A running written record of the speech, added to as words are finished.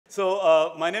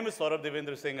My name is Saurabh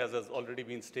Devendra Singh, as has already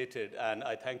been stated, and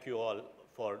I thank you all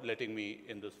for letting me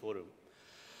in this forum.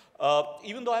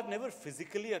 Even though I've never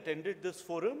physically attended this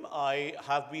forum, I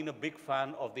have been a big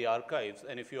fan of the archives,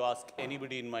 and if you ask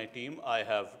anybody in my team, I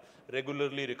have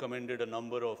regularly recommended a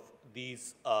number of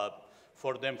these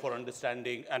for them for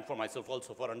understanding, and for myself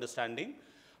also for understanding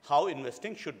how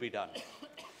investing should be done.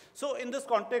 So in this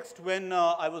context, when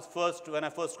I first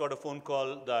got a phone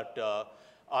call that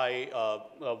I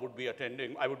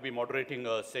would be moderating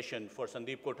a session for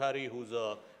Sandeep Kothari, who's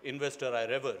an investor I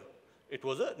revere, it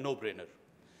was a no-brainer.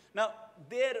 Now,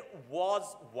 there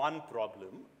was one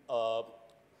problem.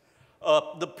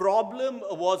 The problem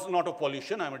was not of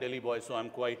pollution. I'm a Delhi boy, so I'm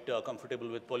quite comfortable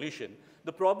with pollution.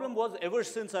 The problem was, ever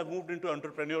since I've moved into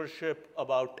entrepreneurship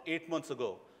about 8 months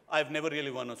ago, I've never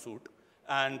really worn a suit.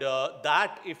 And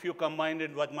that, if you combine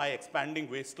it with my expanding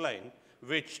waistline,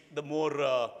 which the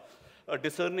more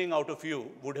discerning out of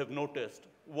you would have noticed,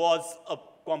 was a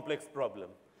complex problem.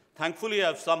 Thankfully,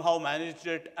 I've somehow managed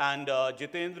it, and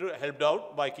Jitendra helped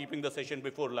out by keeping the session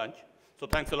before lunch. So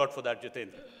thanks a lot for that,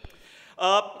 Jitendra.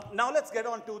 Now let's get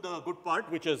on to the good part,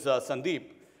 which is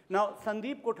Sandeep. Now,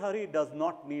 Sandeep Kothari does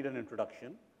not need an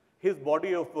introduction. His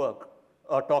body of work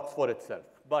talks for itself.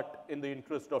 But in the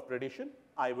interest of tradition,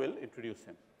 I will introduce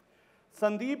him.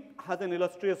 Sandeep has an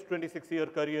illustrious 26-year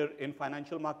career in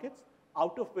financial markets,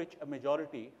 out of which a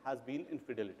majority has been in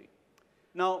Fidelity.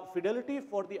 Now, Fidelity,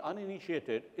 for the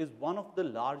uninitiated, is one of the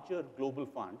larger global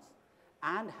funds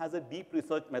and has a deep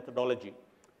research methodology.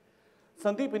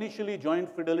 Sandeep initially joined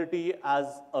Fidelity as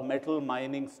a metal,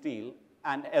 mining, steel,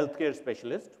 and healthcare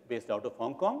specialist based out of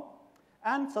Hong Kong,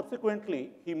 and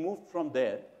subsequently, he moved from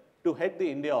there to head the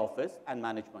India office and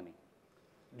manage money.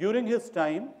 During his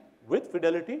time with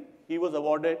Fidelity, he was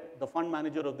awarded the Fund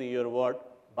Manager of the Year award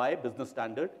by Business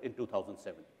Standard in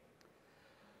 2007.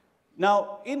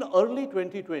 Now, in early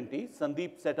 2020,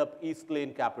 Sandeep set up East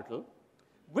Lane Capital,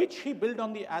 which he built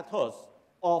on the ethos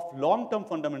of long-term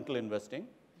fundamental investing,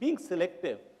 being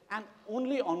selective and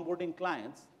only onboarding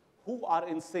clients who are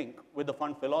in sync with the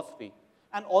fund philosophy,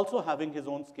 and also having his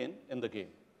own skin in the game.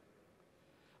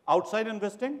 Outside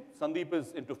investing, Sandeep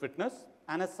is into fitness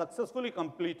and has successfully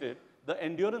completed the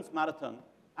endurance marathon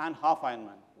and half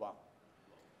Ironman. Wow.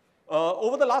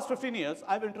 Over the last 15 years,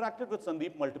 I've interacted with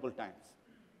Sandeep multiple times.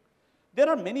 There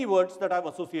are many words that I've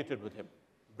associated with him: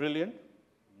 brilliant,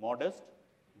 modest,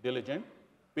 diligent,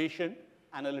 patient,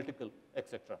 analytical,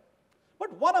 etc.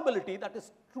 But one ability that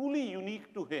is truly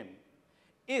unique to him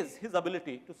is his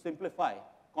ability to simplify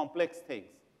complex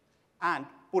things and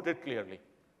put it clearly.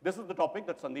 This is the topic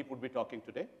that Sandeep would be talking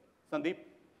today. Sandeep.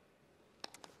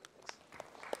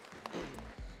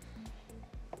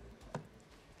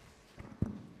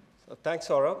 So thanks,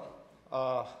 Saurabh.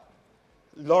 A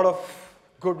lot of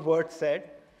good words said,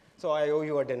 so I owe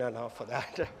you a dinner now for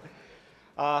that.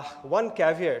 One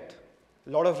caveat, a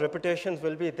lot of repetitions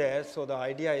will be there, so the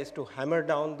idea is to hammer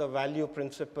down the value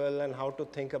principle and how to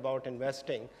think about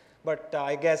investing. But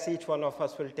I guess each one of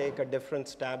us will take a different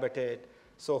stab at it,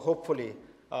 so hopefully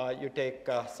you take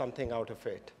something out of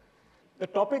it. The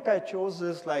topic I chose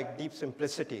is like deep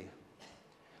simplicity.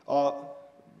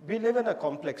 We live in a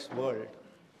complex world.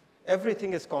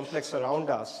 Everything is complex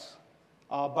around us.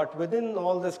 But within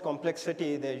all this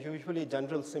complexity, there are usually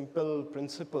general simple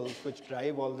principles which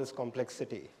drive all this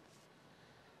complexity.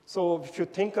 So if you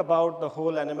think about the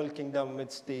whole animal kingdom,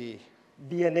 it's the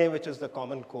DNA which is the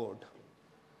common code.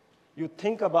 You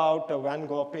think about a Van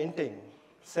Gogh painting,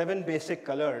 7 basic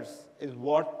colors is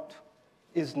what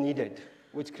is needed,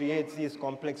 which creates these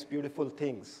complex, beautiful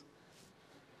things.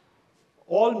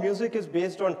 All music is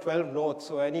based on 12 notes,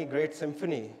 so any great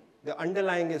symphony, the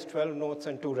underlying is 12 notes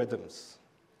and 2 rhythms.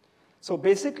 So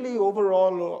basically,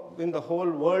 overall, in the whole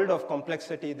world of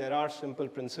complexity, there are simple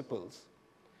principles.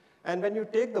 And when you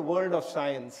take the world of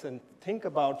science and think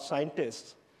about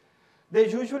scientists, they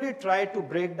usually try to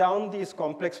break down these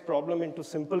complex problems into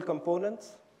simple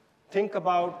components, think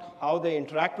about how they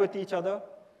interact with each other,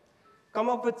 come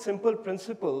up with simple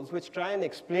principles which try and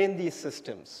explain these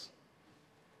systems.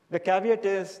 The caveat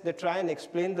is they try and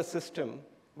explain the system,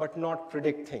 but not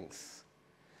predict things.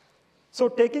 So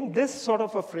taking this sort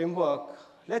of a framework,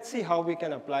 let's see how we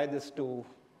can apply this to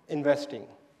investing.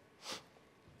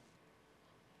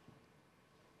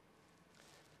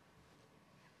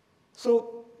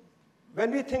 So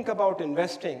when we think about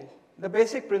investing, the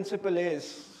basic principle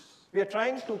is we are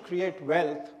trying to create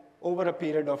wealth over a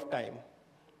period of time.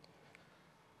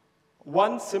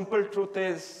 One simple truth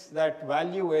is that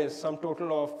value is sum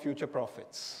total of future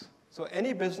profits. So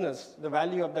any business, the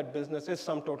value of that business is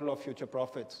sum total of future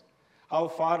profits. How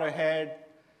far ahead,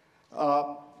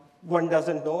 one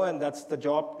doesn't know, and that's the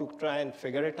job to try and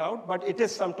figure it out, but it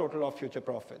is sum total of future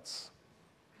profits.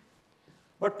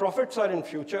 But profits are in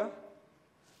future.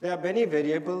 There are many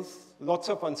variables, lots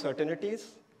of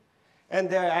uncertainties, and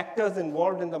there are actors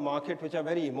involved in the market which are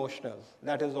very emotional.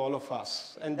 That is all of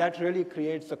us. And that really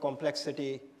creates the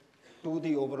complexity to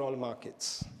the overall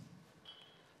markets.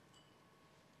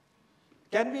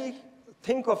 Can we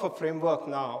think of a framework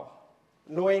now,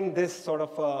 knowing this sort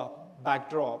of a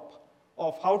backdrop,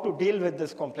 of how to deal with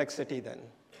this complexity then?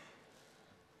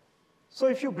 So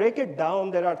if you break it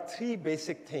down, there are three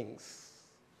basic things: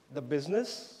 the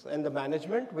business and the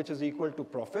management, which is equal to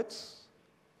profits.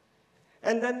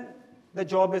 And then the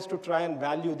job is to try and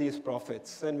value these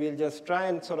profits. And we'll just try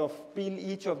and sort of peel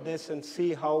each of this and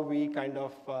see how we kind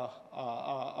of,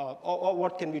 or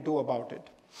what can we do about it.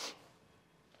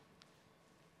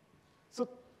 So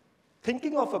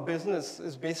thinking of a business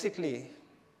is basically,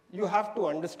 you have to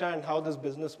understand how this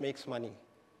business makes money.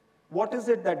 What is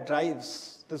it that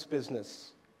drives this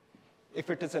business? If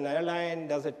it is an airline,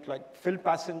 does it like fill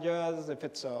passengers? If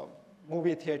it's a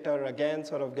movie theater, again,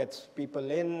 sort of gets people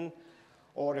in.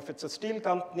 Or if it's a steel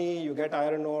company, you get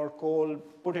iron ore, coal,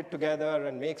 put it together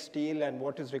and make steel and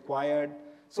what is required.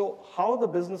 So how the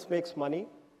business makes money,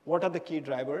 what are the key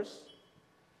drivers?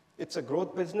 It's a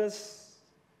growth business,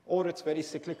 or it's very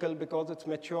cyclical because it's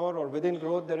mature, or within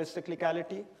growth there is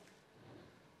cyclicality.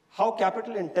 How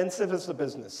capital intensive is the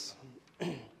business?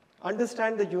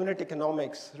 Understand the unit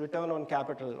economics, return on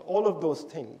capital, all of those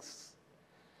things.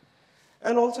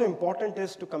 And also important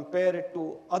is to compare it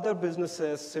to other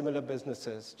businesses, similar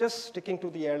businesses. Just sticking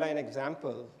to the airline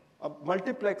example, a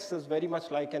multiplex is very much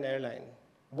like an airline.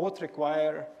 Both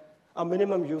require a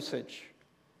minimum usage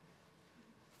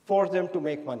for them to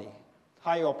make money,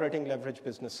 high operating leverage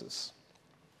businesses.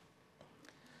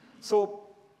 So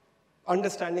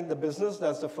understanding the business,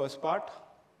 that's the first part.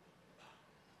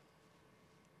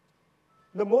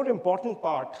 The more important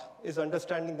part is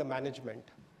understanding the management.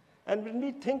 And when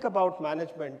we think about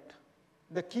management,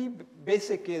 the key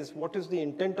basic is what is the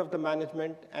intent of the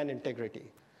management and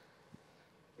integrity.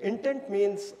 Intent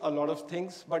means a lot of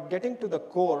things, but getting to the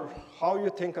core, how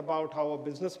you think about how a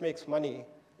business makes money,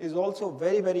 is also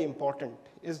very, very important.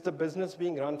 Is the business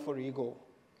being run for ego?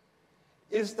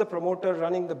 Is the promoter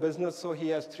running the business so he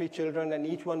has 3 children and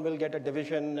each one will get a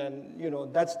division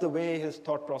and that's the way his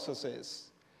thought process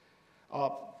is?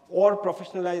 Or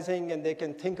professionalizing and they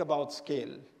can think about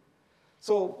scale.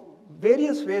 So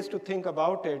various ways to think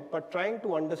about it, but trying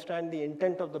to understand the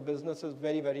intent of the business is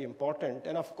very, very important.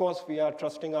 And of course, we are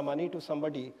trusting our money to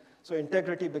somebody, so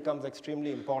integrity becomes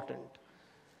extremely important.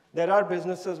 There are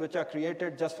businesses which are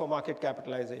created just for market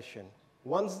capitalization.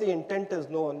 Once the intent is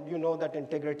known, you know that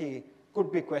integrity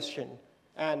could be questioned.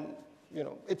 And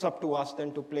it's up to us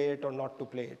then to play it or not to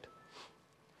play it.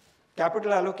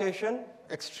 Capital allocation,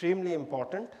 extremely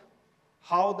important.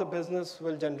 How the business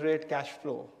will generate cash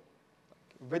flow.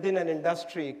 Within an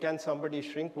industry, can somebody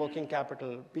shrink working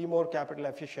capital, be more capital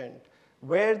efficient?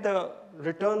 Where the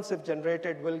returns, if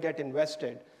generated, will get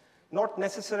invested? Not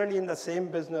necessarily in the same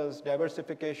business,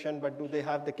 diversification, but do they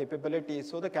have the capability?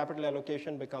 So the capital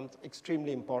allocation becomes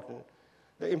extremely important.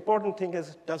 The important thing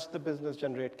is, does the business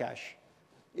generate cash?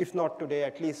 If not today,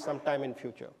 at least sometime in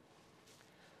future.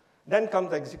 Then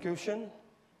comes execution.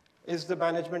 Is the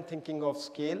management thinking of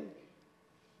scale?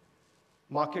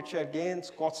 Market share gains,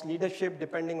 cost leadership,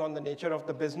 depending on the nature of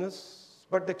the business.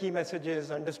 But the key message is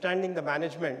understanding the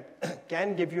management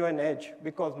can give you an edge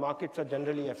because markets are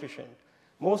generally efficient.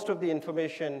 Most of the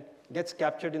information gets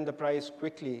captured in the price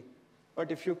quickly.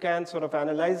 But if you can sort of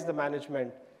analyze the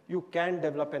management, you can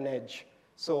develop an edge.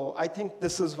 So I think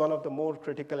this is one of the more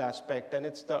critical aspects, and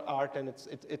it's the art and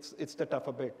it's the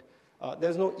tougher bit.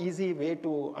 There's no easy way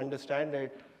to understand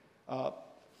it.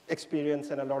 Experience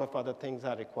and a lot of other things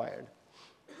are required.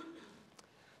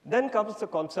 Then comes the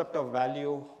concept of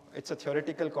value. It's a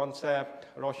theoretical concept.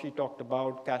 Roshi talked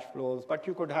about cash flows, but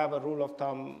you could have a rule of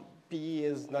thumb. PE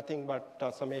is nothing but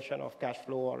a summation of cash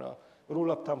flow, or a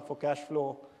rule of thumb for cash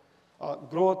flow.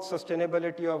 Growth,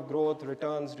 sustainability of growth,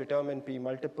 returns determine P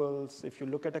multiples. If you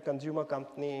look at a consumer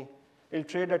company, it'll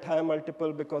trade at higher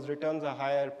multiple because returns are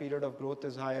higher, period of growth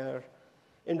is higher.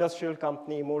 Industrial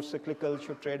company, more cyclical,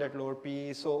 should trade at lower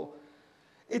PE. So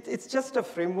it's just a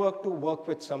framework to work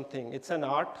with something. It's an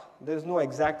art. There's no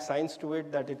exact science to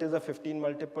it that it is a 15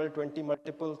 multiple, 20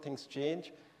 multiple, things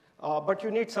change. But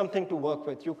you need something to work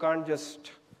with. You can't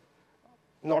just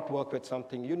not work with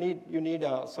something. You need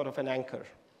a sort of an anchor.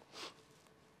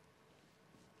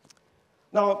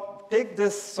 Now, take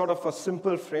this sort of a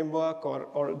simple framework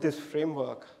or this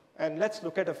framework, and let's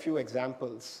look at a few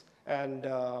examples. and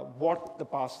what the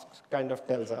past kind of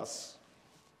tells us.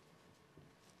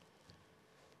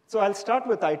 So I'll start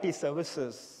with IT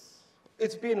services.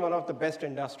 It's been one of the best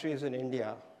industries in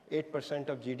India, 8%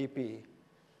 of GDP.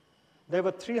 There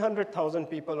were 300,000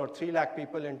 people or 3 lakh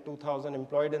people in 2000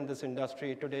 employed in this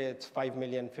industry. Today it's 5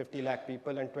 million, 50 lakh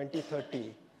people, and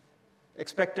 2030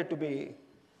 expected to be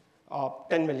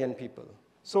 10 million people.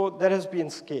 So there has been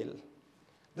scale.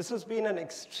 This has been an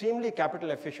extremely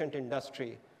capital efficient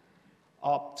industry.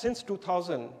 Since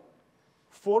 2000,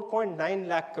 4.9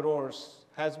 lakh crores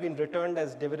has been returned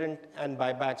as dividend and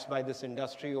buybacks by this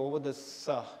industry over this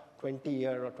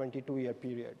 20-year or 22-year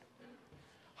period.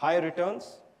 High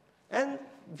returns and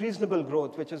reasonable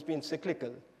growth, which has been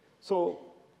cyclical. So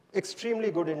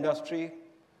extremely good industry,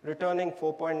 returning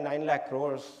 4.9 lakh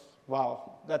crores.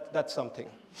 Wow, that's something.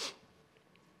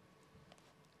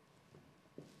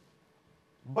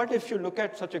 But if you look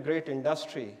at such a great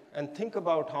industry and think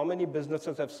about how many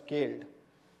businesses have scaled,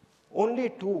 only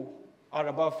 2 are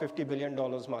above $50 billion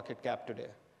market cap today.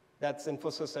 That's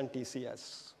Infosys and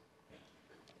TCS.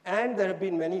 And there have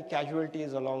been many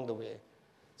casualties along the way.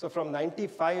 So from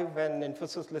 95, when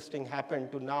Infosys listing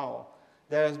happened, to now,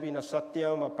 there has been a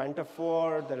Satyam, a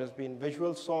Pantafor, there has been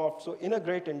VisualSoft. So in a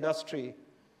great industry,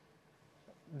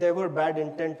 there were bad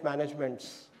intent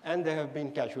managements, and there have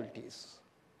been casualties.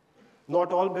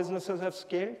 Not all businesses have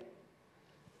scaled.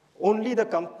 Only the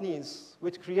companies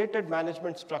which created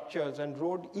management structures and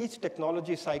rode each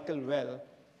technology cycle well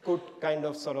could kind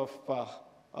of sort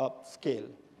of scale.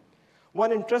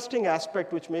 One interesting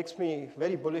aspect which makes me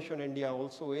very bullish on India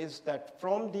also is that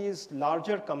from these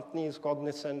larger companies,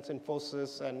 Cognizant,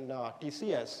 Infosys, and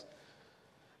TCS,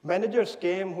 managers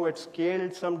came who had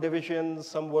scaled some divisions,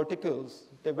 some verticals.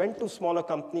 They went to smaller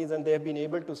companies and they have been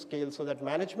able to scale so that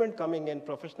management coming in,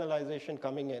 professionalization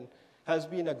coming in, has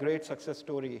been a great success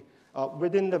story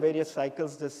within the various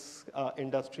cycles this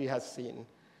industry has seen.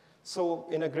 So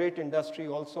in a great industry,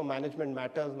 also management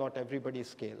matters, not everybody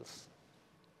scales.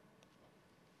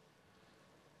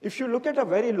 If you look at a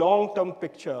very long-term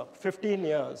picture, 15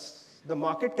 years, the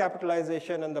market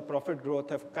capitalization and the profit growth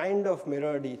have kind of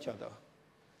mirrored each other.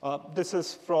 This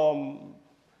is from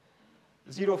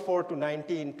 04 to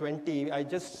 1920. I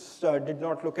just did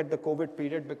not look at the COVID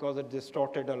period because it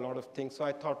distorted a lot of things. So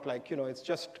I thought, like, it's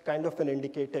just kind of an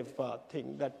indicative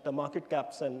thing that the market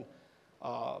caps and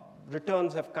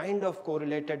returns have kind of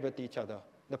correlated with each other.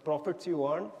 The profits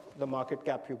you earn, the market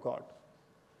cap you got.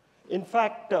 In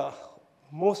fact,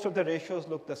 most of the ratios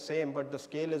look the same, but the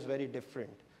scale is very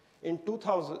different. In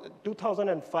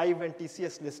 2005, when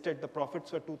TCS listed, the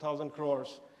profits were 2,000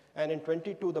 crores. And in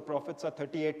 22, the profits are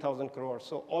 38,000 crores.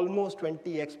 So almost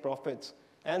 20x profits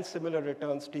and similar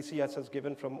returns TCS has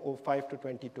given from 05 to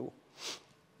 22.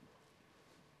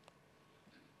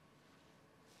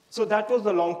 So that was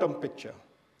the long-term picture.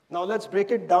 Now let's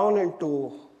break it down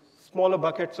into smaller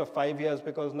buckets of 5 years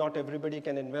because not everybody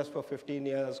can invest for 15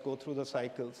 years, go through the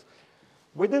cycles.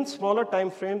 Within smaller time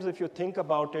frames, if you think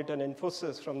about it, an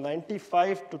Infosys from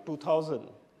 95 to 2000,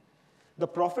 the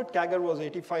profit CAGR was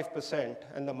 85%,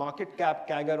 and the market cap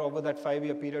CAGR over that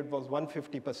 5-year period was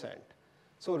 150%.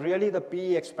 So really, the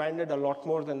PE expanded a lot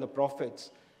more than the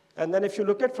profits. And then if you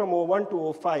look at from 01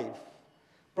 to 05,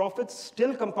 profits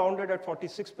still compounded at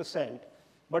 46%,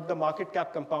 but the market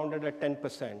cap compounded at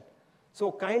 10%.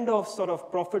 So kind of sort of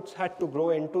profits had to grow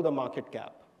into the market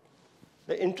cap.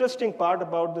 The interesting part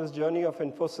about this journey of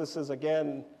Infosys is,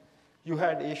 again, you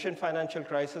had Asian financial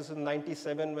crisis in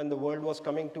 97 when the world was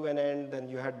coming to an end. Then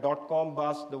you had dot-com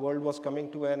bust, the world was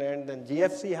coming to an end. Then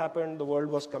GFC happened, the world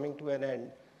was coming to an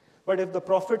end. But if the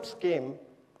profits came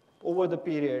over the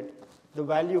period, the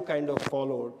value kind of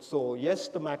followed. So yes,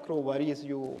 the macro worries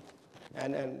you,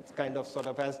 and kind of sort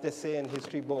of, as they say in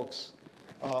history books,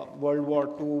 World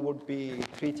War II would be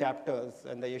 3 chapters,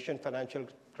 and the Asian financial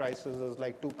crisis is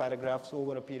like 2 paragraphs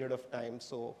over a period of time.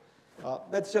 So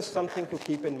that's just something to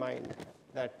keep in mind,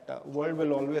 that world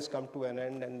will always come to an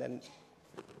end, and then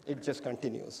it just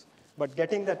continues. But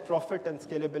getting that profit and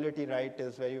scalability right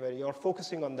is or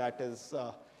focusing on that is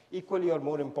equally or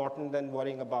more important than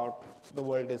worrying about the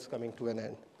world is coming to an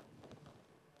end.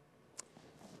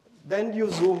 Then you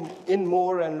zoom in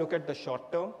more and look at the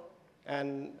short term.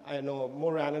 And I know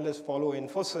more analysts follow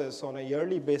Infosys. On a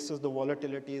yearly basis, the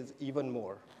volatility is even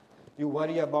more. You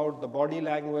worry about the body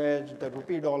language, the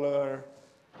rupee dollar,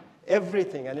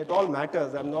 everything, and it all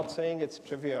matters. I'm not saying it's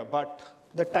trivia, but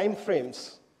the time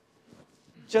frames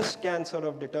just can sort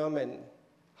of determine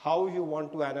how you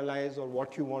want to analyze or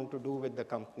what you want to do with the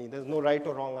company. There's no right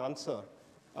or wrong answer.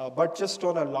 But just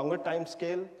on a longer time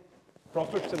scale,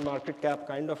 profits and market cap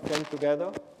kind of tend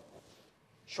together.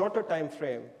 shorter time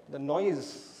frame, the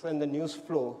noise and the news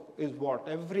flow is what?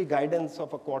 Every guidance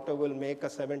of a quarter will make a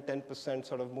 7-10%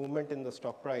 sort of movement in the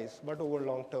stock price, but over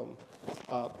long term,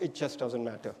 it just doesn't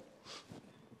matter.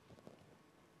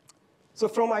 So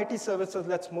from IT services,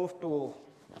 let's move to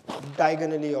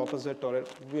diagonally opposite, or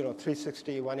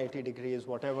 360, 180 degrees,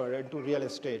 whatever, into real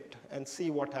estate and see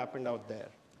what happened out there.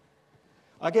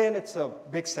 Again, it's a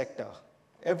big sector.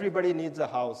 Everybody needs a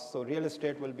house, so real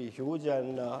estate will be huge,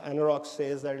 and Anurag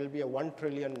says that it will be a 1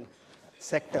 trillion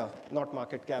sector, not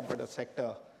market cap, but a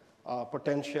sector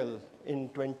potential in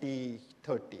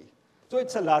 2030. So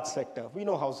it's a large sector. We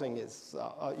know housing is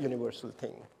a universal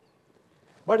thing.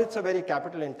 But it's a very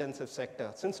capital-intensive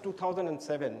sector. Since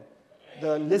 2007,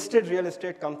 the listed real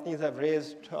estate companies have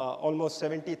raised almost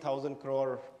 70,000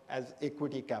 crore as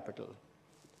equity capital.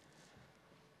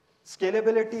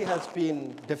 Scalability has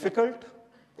been difficult.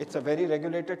 It's a very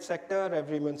regulated sector.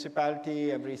 Every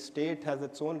municipality, every state has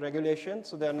its own regulation,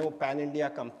 so there are no pan-India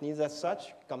companies as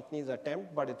such. Companies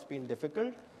attempt, but it's been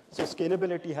difficult. So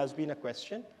scalability has been a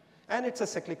question, and it's a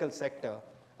cyclical sector.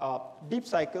 Deep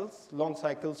cycles, long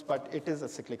cycles, but it is a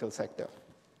cyclical sector.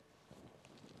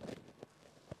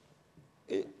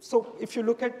 So if you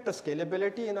look at the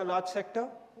scalability in a large sector,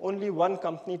 only one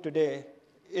company today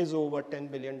is over $10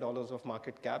 billion of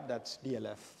market cap, that's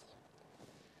DLF.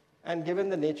 And given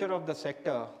the nature of the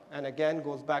sector, and again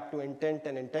goes back to intent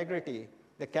and integrity,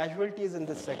 the casualties in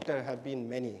this sector have been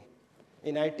many.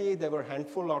 In IT, there were a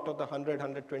handful out of the 100,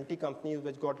 120 companies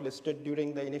which got listed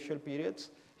during the initial periods.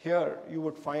 Here, you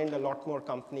would find a lot more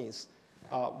companies.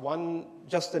 One,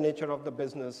 just the nature of the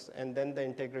business, and then the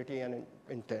integrity and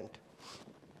intent.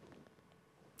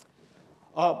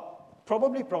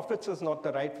 Probably profits is not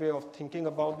the right way of thinking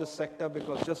about this sector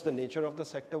because just the nature of the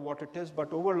sector, what it is,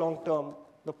 but over long term,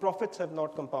 the profits have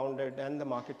not compounded and the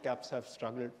market caps have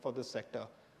struggled for this sector.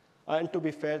 And to be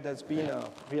fair, there's been a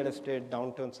real estate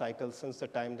downturn cycle since the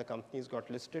time the companies got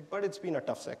listed, but it's been a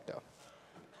tough sector.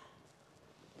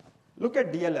 Look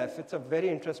at DLF, it's a very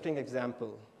interesting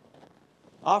example.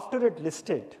 After it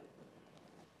listed,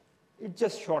 it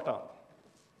just shot up.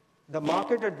 The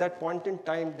market at that point in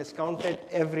time discounted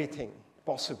everything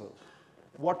possible.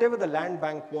 Whatever the land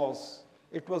bank was,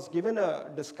 it was given a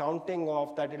discounting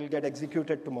of that it'll get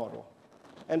executed tomorrow.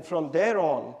 And from there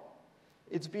on,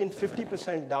 it's been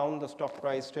 50% down the stock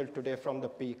price till today from the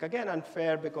peak. Again,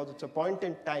 unfair because it's a point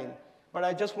in time, but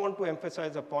I just want to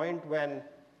emphasize a point when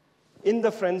in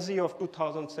the frenzy of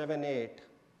 2007-8,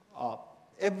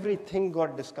 everything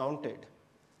got discounted.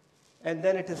 And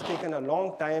then it has taken a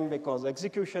long time because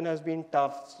execution has been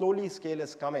tough, slowly scale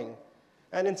is coming.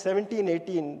 And in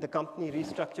 17-18, the company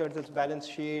restructures its balance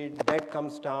sheet, debt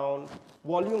comes down,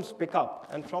 volumes pick up,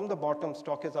 and from the bottom,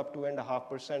 stock is up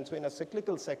 2.5%. So in a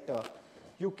cyclical sector,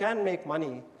 you can make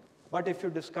money, but if you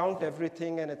discount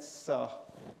everything and it's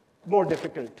more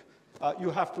difficult, you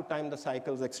have to time the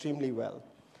cycles extremely well.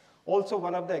 Also,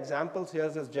 one of the examples here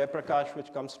is Jayaprakash,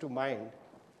 which comes to mind.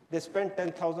 They spent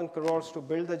 10,000 crores to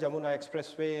build the Jamuna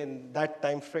Expressway in that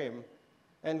time frame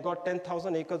and got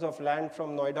 10,000 acres of land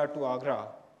from Noida to Agra.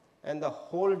 And the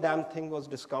whole damn thing was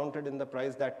discounted in the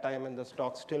price that time, and the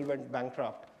stock still went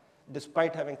bankrupt,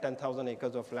 despite having 10,000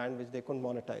 acres of land, which they couldn't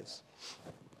monetize.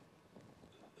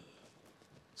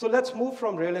 So let's move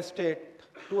from real estate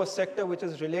to a sector which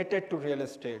is related to real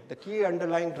estate. The key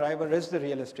underlying driver is the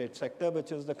real estate sector,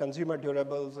 which is the consumer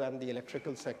durables and the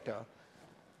electrical sector.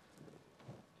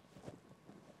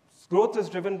 Growth is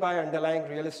driven by underlying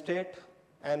real estate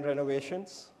and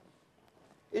renovations.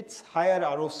 It's higher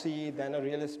ROC than a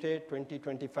real estate,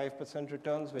 20-25%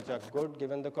 returns, which are good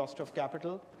given the cost of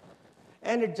capital.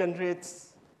 And it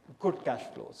generates good cash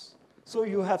flows. So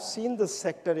you have seen this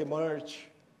sector emerge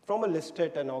from a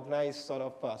listed and organized sort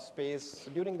of space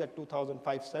during the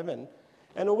 2005-07.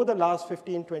 And over the last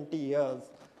 15, 20 years,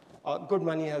 good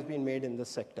money has been made in this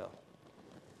sector.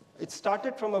 It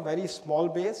started from a very small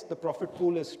base. The profit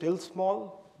pool is still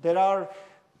small. There are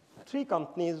 3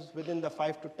 companies within the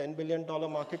 $5 to $10 billion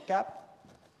market cap.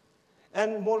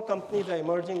 And more companies are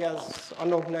emerging as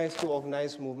unorganized to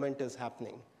organized movement is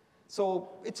happening. So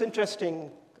it's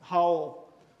interesting how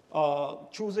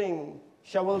choosing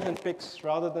shovels and picks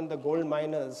rather than the gold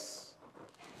miners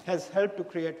has helped to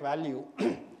create value.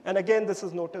 And again, this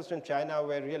is noticed in China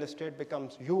where real estate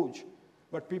becomes huge.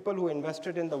 But people who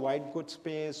invested in the white goods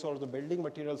space or the building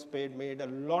materials space made a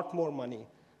lot more money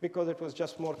because it was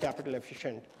just more capital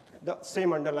efficient, the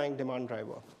same underlying demand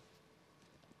driver.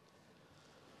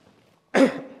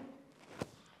 The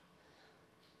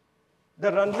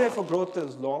runway for growth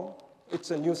is long.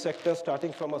 It's a new sector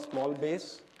starting from a small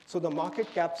base. So the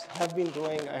market caps have been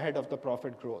growing ahead of the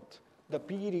profit growth. the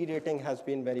PE re-rating has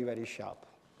been very, very sharp.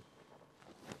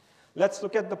 Let's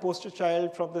look at the poster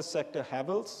child from this sector,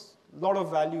 Havells. A lot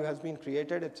of value has been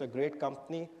created. It's a great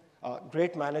company,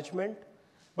 great management.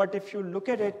 But if you look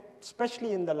at it,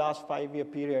 especially in the last 5-year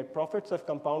period, profits have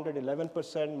compounded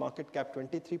 11%, market cap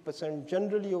 23%,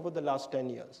 generally over the last 10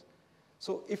 years.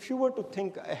 So if you were to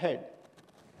think ahead,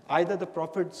 either the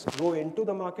profits go into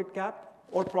the market cap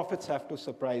or profits have to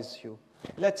surprise you.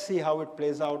 Let's see how it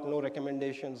plays out. No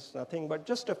recommendations, nothing, but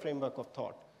just a framework of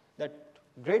thought that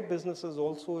great businesses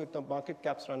also, if the market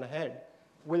caps run ahead,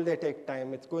 will they take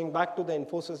time? It's going back to the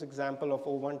Infosys example of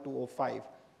 01 to 05,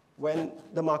 when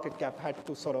the market cap had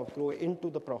to sort of grow into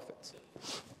the profits.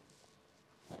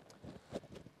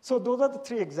 So those are the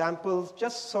 3 examples,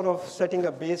 just sort of setting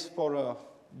a base for a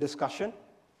discussion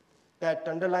that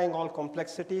underlying all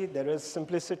complexity, there is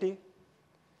simplicity.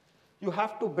 You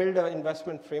have to build an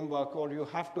investment framework, or you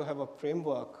have to have a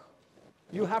framework.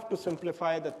 You have to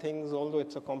simplify the things, although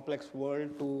it's a complex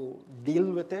world, to deal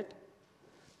with it.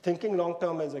 Thinking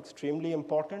long-term is extremely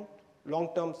important.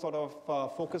 Long-term sort of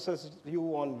focuses you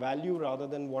on value rather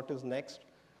than what is next,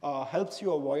 helps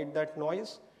you avoid that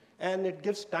noise, and it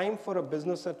gives time for a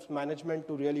business management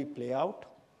to really play out.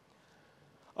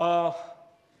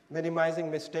 Minimizing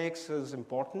mistakes is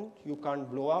important. You can't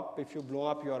blow up. If you blow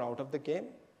up, you're out of the game.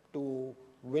 To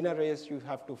win a race, you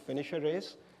have to finish a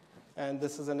race. And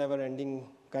this is a never-ending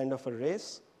kind of a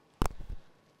race.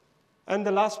 And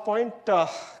the last point,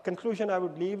 conclusion I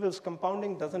would leave is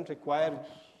compounding doesn't require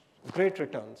great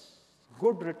returns.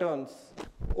 Good returns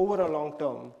over a long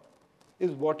term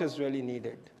is what is really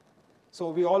needed. So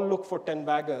we all look for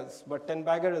 10-baggers, but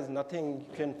 10-bagger is nothing.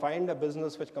 You can find a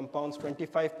business which compounds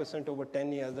 25% over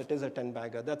 10 years. That is a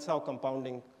 10-bagger. That's how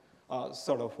compounding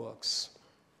sort of works.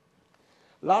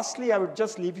 Lastly, I would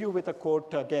just leave you with a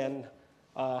quote again,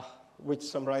 which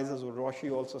summarizes what Roshi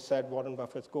also said, Warren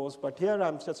Buffett's quotes. But here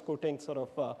I'm just quoting sort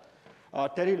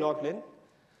of Terry Loughlin.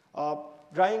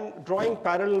 Drawing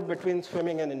parallel between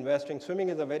swimming and investing. Swimming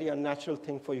is a very unnatural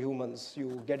thing for humans.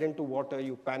 You get into water,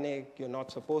 you panic, you're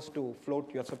not supposed to float,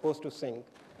 you're supposed to sink.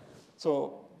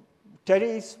 So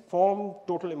Terry's formed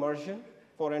Total Immersion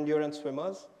for endurance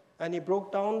swimmers, and he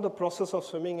broke down the process of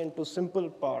swimming into simple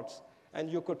parts,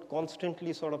 and you could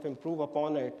constantly sort of improve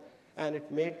upon it, and it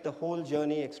made the whole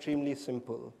journey extremely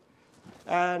simple.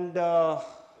 And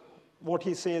what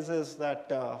he says is that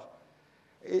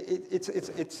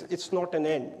it's not an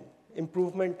end.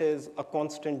 Improvement is a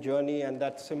constant journey, and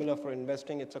that's similar for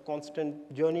investing. It's a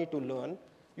constant journey to learn.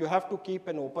 You have to keep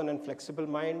an open and flexible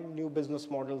mind. New business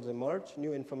models emerge,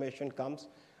 new information comes,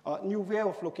 new way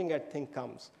of looking at things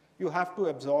comes. You have to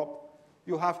absorb,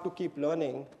 you have to keep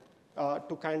learning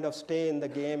to kind of stay in the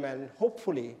game and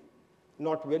hopefully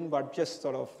not win, but just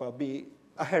sort of be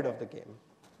ahead of the game.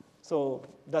 So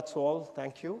that's all.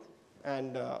 Thank you,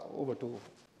 and over to.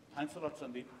 Thanks a lot,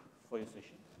 Sandeep, for your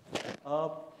session.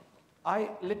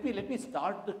 Let me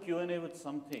start the Q&A with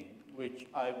something which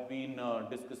I've been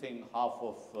discussing half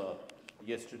of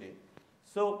yesterday.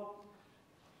 So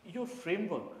your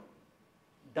framework,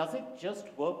 does it just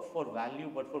work for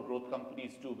value but for growth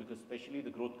companies too? Because especially the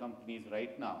growth companies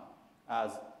right now,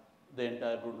 as the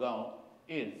entire Gurgaon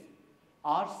is,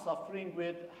 are suffering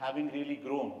with having really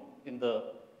grown in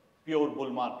the pure bull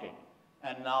market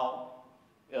and now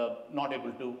not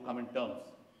able to come in terms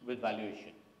with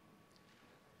valuation.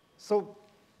 So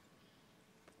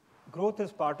growth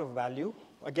is part of value.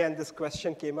 Again, this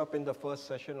question came up in the first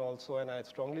session also, and I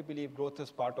strongly believe growth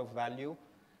is part of value.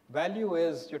 Value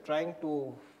is you're trying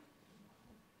to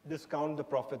discount the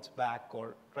profits back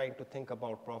or trying to think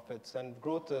about profits, and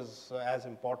growth is as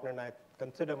important, and I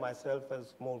consider myself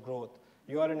as more growth.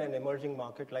 You are in an emerging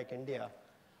market like India.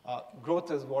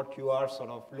 Growth is what you are sort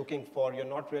of looking for. You're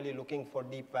not really looking for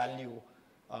deep value.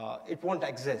 It won't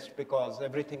exist because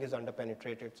everything is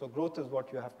underpenetrated. So growth is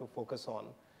what you have to focus on.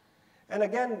 And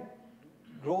again,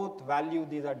 growth, value,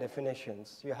 these are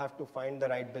definitions. You have to find the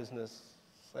right business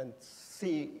and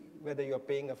see whether you're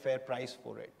paying a fair price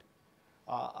for it.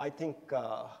 I think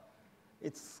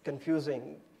it's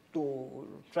confusing to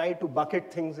try to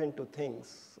bucket things into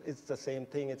things. It's the same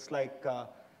thing. It's like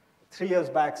 3 years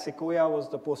back, Sequoia was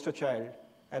the poster child,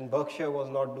 and Berkshire was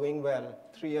not doing well.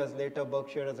 3 years later,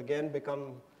 Berkshire has again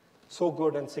become so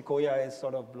good, and Sequoia is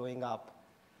sort of blowing up.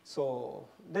 So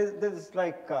there's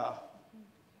like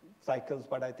cycles,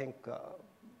 but I think...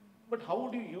 But how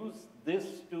would you use this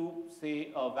to,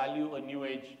 say, value a new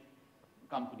age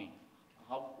company?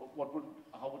 How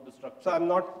would the structure... So I'm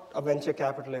not a venture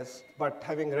capitalist, but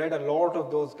having read a lot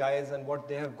of those guys and what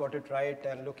they have got it right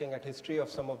and looking at history of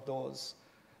some of those,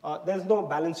 there's no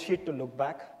balance sheet to look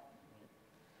back.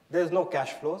 There's no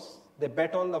cash flows. They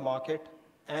bet on the market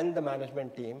and the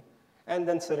management team, and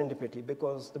then serendipity,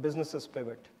 because the businesses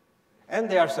pivot. And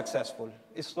they are successful.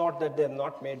 It's not that they have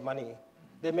not made money.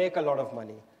 They make a lot of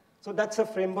money. So that's a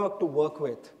framework to work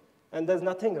with. And there's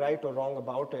nothing right or wrong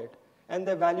about it. And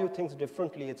they value things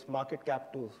differently. It's market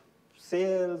cap to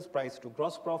sales, price to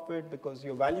gross profit, because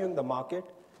you're valuing the market,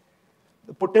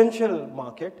 the potential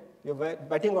market. You're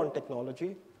betting on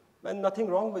technology. And nothing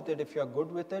wrong with it. If you're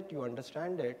good with it, you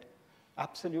understand it,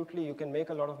 absolutely, you can make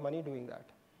a lot of money doing that.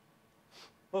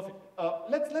 Perfect.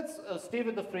 Let's stay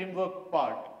with the framework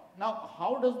part. Now,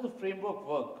 how does the framework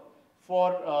work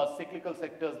for cyclical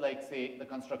sectors like, say, the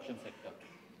construction sector?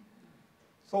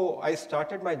 So I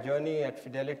started my journey at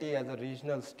Fidelity as a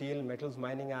regional steel metals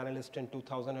mining analyst in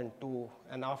 2002.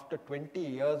 And after 20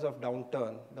 years of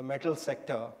downturn, the metal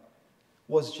sector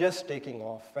was just taking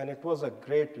off. And it was a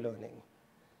great learning.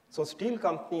 So steel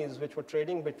companies which were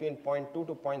trading between 0.2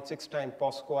 to 0.6 times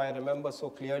POSCO, I remember so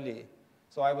clearly.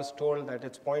 So I was told that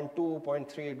it's 0.2,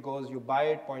 0.3 it goes, you buy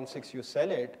it, 0.6 you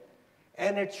sell it.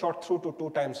 And it shot through to 2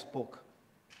 times book.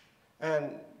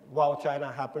 And wow, China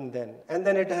happened then. And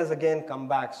then it has again come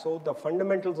back. So the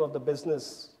fundamentals of the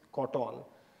business caught on.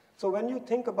 So when you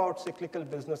think about cyclical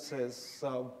businesses,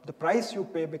 the price you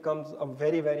pay becomes a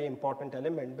very, very important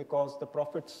element, because the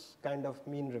profits kind of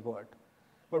mean revert.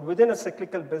 But within a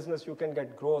cyclical business, you can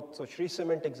get growth. So Shree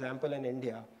Cement example in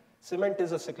India. Cement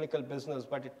is a cyclical business,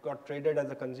 but it got traded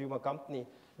as a consumer company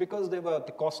because they were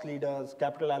the cost leaders,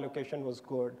 capital allocation was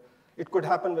good. It could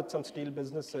happen with some steel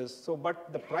businesses. So,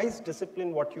 but the price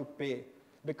discipline, what you pay,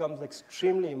 becomes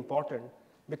extremely important,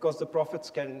 because the profits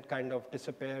can kind of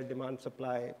disappear, demand,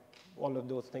 supply, all of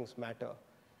those things matter.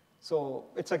 So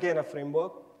it's again a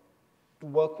framework to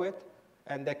work with,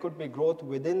 and there could be growth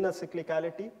within the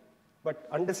cyclicality, but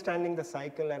understanding the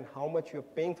cycle and how much you're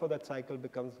paying for that cycle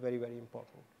becomes very, very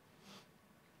important.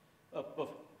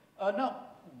 Perfect. Now,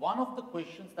 one of the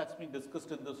questions that's been discussed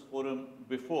in this forum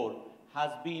before has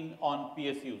been on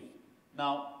PSUs.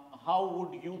 Now, how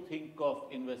would you think of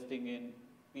investing in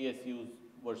PSUs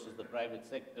versus the private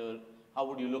sector? How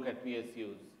would you look at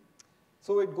PSUs?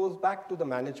 So it goes back to the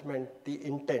management, the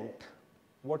intent.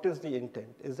 What is the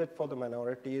intent? Is it for the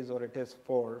minorities, or it is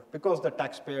for, because the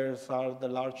taxpayers are the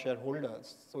large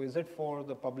shareholders, so is it for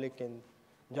the public in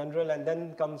general? And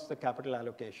then comes the capital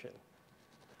allocation.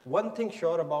 One thing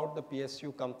sure about the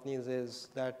PSU companies is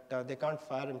that they can't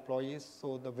fire employees,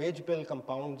 so the wage bill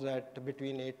compounds at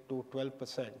between 8 to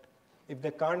 12%. If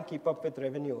they can't keep up with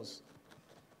revenues,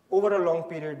 over a long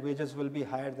period, wages will be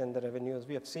higher than the revenues.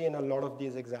 We have seen a lot of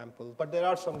these examples, but there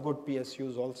are some good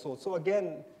PSUs also. So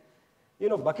again,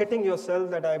 bucketing yourself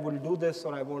that I will do this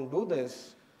or I won't do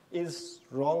this is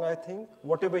wrong, I think.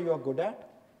 Whatever you are good at,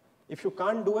 if you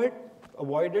can't do it,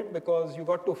 avoid it, because you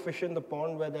got to fish in the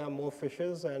pond where there are more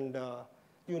fishes, and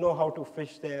you know how to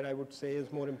fish there, I would say,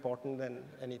 is more important than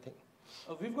anything.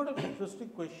 We've got an interesting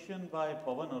question by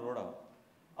Pawan Arora.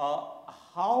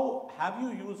 How have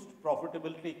you used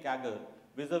profitability CAGR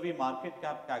vis-a-vis market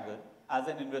cap CAGR as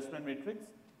an investment matrix?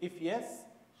 If yes,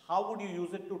 how would you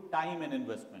use it to time an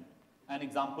investment? An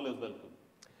example is welcome.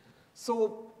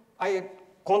 So I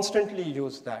constantly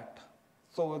use that.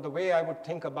 So the way I would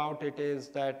think about it is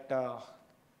that,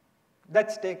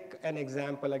 let's take an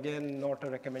example, again, not a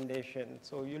recommendation.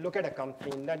 So you look at a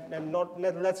company, let's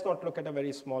not look at a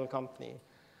very small company.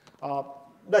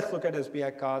 Let's look at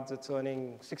SBI Cards, it's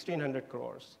earning 1,600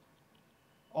 crores.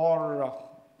 Or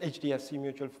HDFC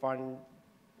Mutual Fund,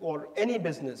 or any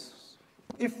business.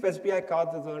 If SBI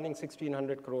Cards is earning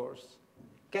 1,600 crores,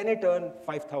 can it earn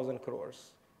 5,000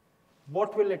 crores?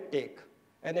 What will it take?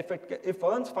 And if it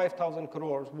earns 5,000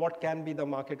 crores, what can be the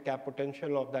market cap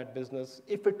potential of that business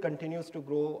if it continues to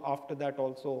grow after that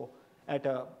also at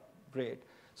a rate?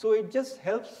 So it just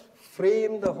helps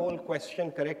frame the whole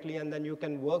question correctly, and then you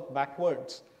can work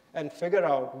backwards and figure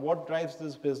out what drives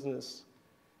this business.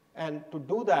 And to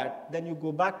do that, then you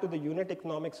go back to the unit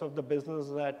economics of the business,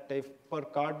 that if per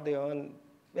card they earn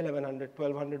 1,100,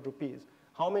 1,200 rupees,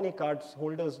 how many cards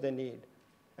holders they need?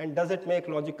 And does it make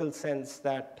logical sense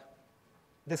that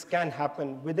this can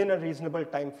happen within a reasonable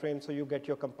time frame, so you get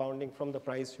your compounding from the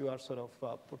price you are sort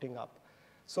of putting up?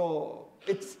 So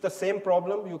it's the same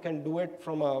problem. You can do it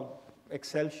from a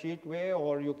Excel sheet way,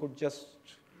 or you could just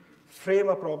frame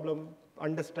a problem,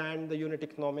 understand the unit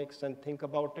economics, and think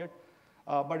about it.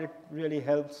 But it really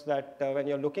helps that when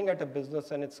you're looking at a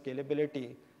business and its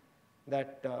scalability,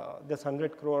 that this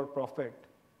 100 crore profit,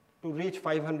 to reach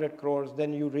 500 crores,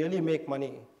 then you really make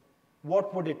money.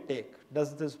 What would it take?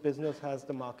 Does this business has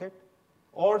the market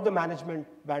or the management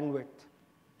bandwidth?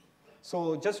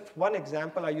 So just one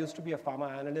example, I used to be a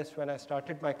pharma analyst when I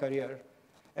started my career.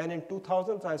 And in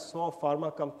 2000s, I saw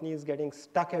pharma companies getting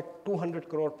stuck at 200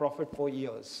 crore profit for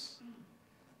years.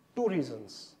 Two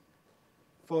reasons.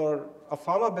 For a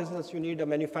pharma business, you need a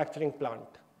manufacturing plant.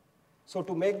 So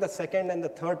to make the second and the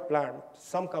third plant,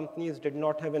 some companies did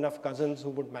not have enough cousins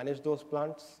who would manage those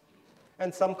plants.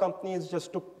 And some companies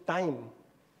just took time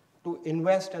to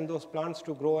invest in those plants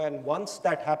to grow. And once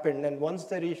that happened, and once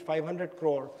they reached 500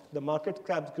 crore, the market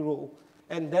caps grew.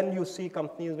 And then you see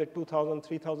companies with 2,000,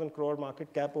 3,000 crore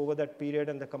market cap over that period,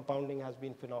 and the compounding has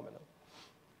been phenomenal.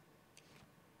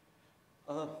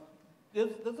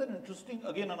 There's an interesting,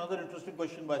 again, another interesting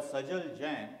question by Sajal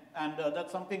Jain, and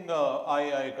that's something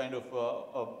I kind of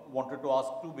wanted to ask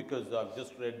too, because I've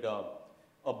just read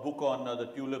a book on the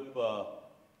tulip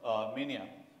mania.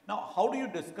 Now, how do you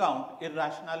discount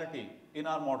irrationality in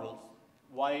our models?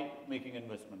 Why making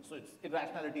investments? So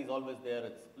irrationality is always there,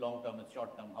 it's long term, it's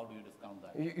short term. How do you discount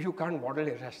that? You can't model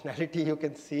irrationality, you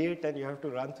can see it and you have to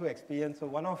run through experience. So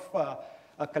one of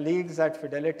colleagues at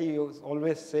Fidelity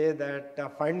always say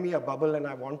that find me a bubble and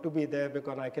I want to be there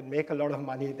because I can make a lot of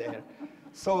money there.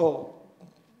 So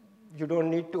you don't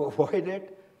need to avoid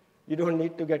it. You don't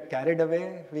need to get carried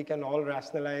away. We can all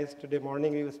rationalize. Today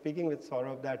morning we were speaking with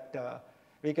Saurabh that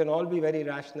we can all be very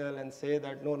rational and say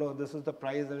that, no, this is the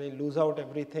price, and we lose out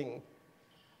everything.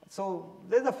 So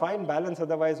there's a fine balance,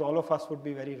 otherwise all of us would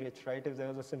be very rich, right, if there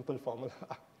was a simple formula.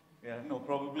 Yeah, no,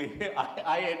 probably.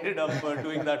 I ended up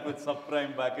doing that with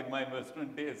subprime back in my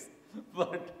investment days.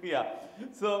 But yeah,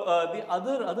 so the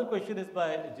other question is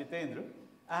by Jitendra,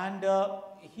 and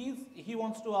he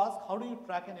wants to ask, how do you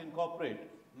track and incorporate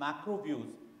macro views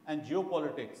and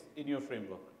geopolitics in your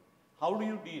framework? How do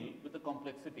you deal with the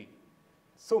complexity?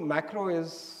 So macro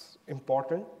is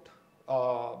important.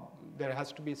 There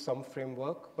has to be some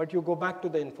framework, but you go back to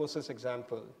the Infosys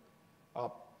example.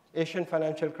 Asian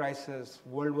financial crisis,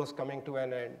 world was coming to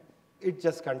an end. It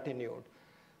just continued.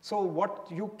 So what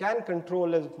you can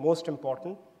control is most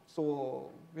important. So,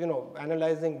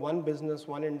 analyzing one business,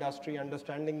 one industry,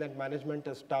 understanding that management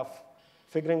is tough,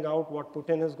 figuring out what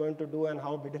Putin is going to do and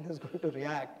how Biden is going to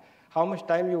react, how much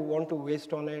time you want to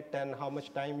waste on it, and how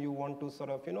much time you want to sort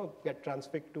of, get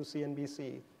transfixed to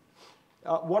CNBC.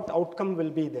 What outcome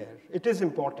will be there? It is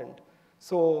important.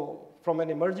 So from an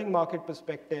emerging market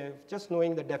perspective, just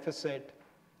knowing the deficit,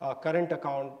 current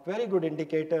account, very good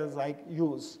indicators I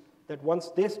use that once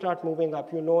they start moving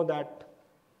up, you know that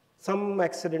some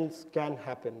accidents can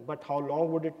happen, but how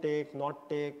long would it take, not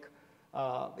take?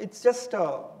 It's just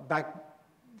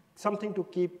something to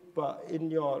keep in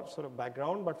your sort of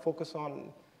background, but focus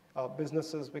on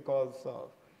businesses because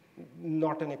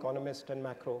not an economist and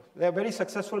macro. They are very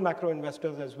successful macro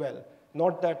investors as well.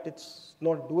 Not that it's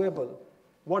not doable.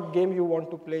 What game you want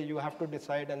to play, you have to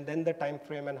decide, and then the time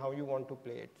frame and how you want to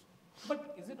play it.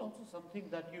 But is it also something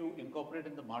that you incorporate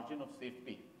in the margin of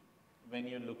safety when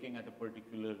you're looking at a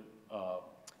particular...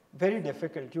 Very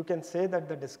difficult. You can say that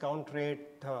the discount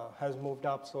rate has moved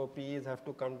up, so PEs have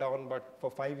to come down, but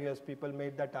for 5 years people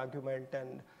made that argument,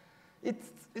 and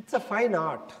it's a fine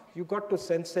art. You got to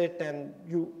sense it and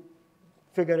you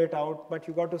figure it out, but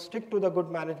you got to stick to the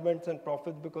good managements and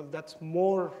profits because that's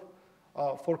more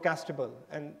forecastable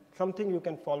and something you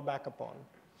can fall back upon.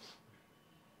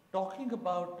 Talking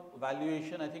about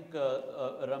valuation, I think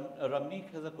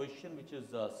Ramneek has a question which is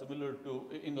similar to,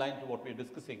 in line to what we're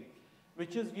discussing,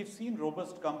 which is we've seen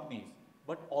robust companies,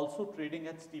 but also trading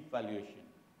at steep valuation.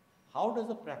 How does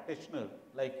a practitioner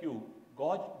like you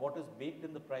gauge what is baked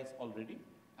in the price already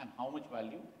and how much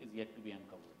value is yet to be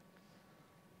uncovered?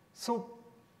 So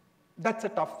that's a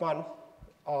tough one.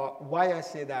 Why I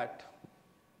say that?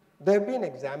 There have been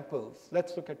examples.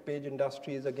 Let's look at Page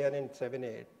Industries again in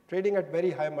 7-8, trading at very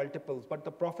high multiples, but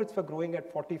the profits were growing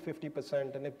at 40,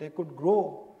 50%, and if they could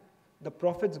grow, the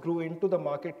profits grew into the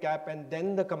market cap, and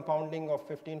then the compounding of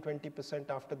 15,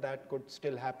 20% after that could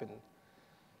still happen.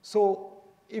 So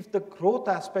if the growth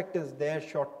aspect is there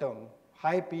short term,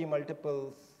 high P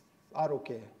multiples are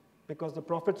okay because the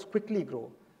profits quickly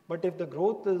grow. But if the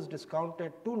growth is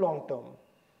discounted too long term,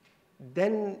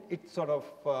 then it's sort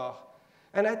of,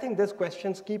 and I think these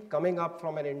questions keep coming up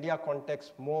from an India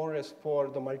context more is for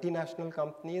the multinational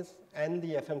companies and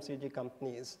the FMCG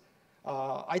companies.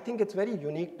 I think it's very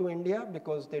unique to India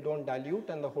because they don't dilute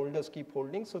and the holders keep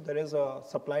holding. So there is a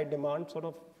supply-demand sort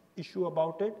of issue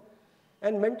about it.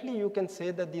 And mentally, you can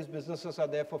say that these businesses are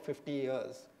there for 50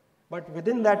 years. But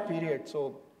within that period,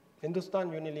 so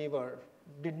Hindustan Unilever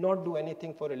did not do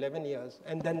anything for 11 years,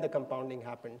 and then the compounding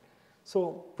happened.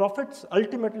 So profits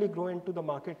ultimately grow into the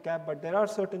market cap, but there are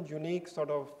certain unique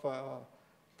sort of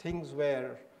things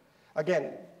where,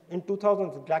 again, in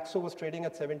 2000, Glaxo was trading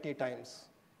at 70 times.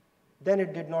 Then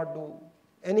it did not do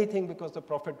anything because the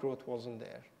profit growth wasn't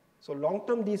there. So long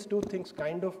term, these two things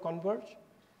kind of converge.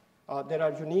 There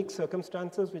are unique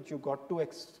circumstances which you got to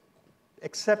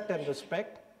accept and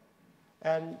respect,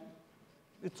 and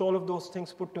it's all of those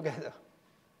things put together.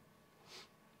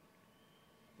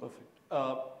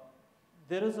 Perfect.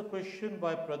 There is a question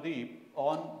by Pradeep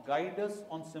on guide us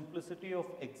on simplicity of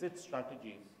exit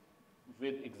strategies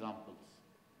with examples.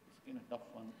 It's been a tough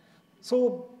one.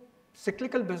 So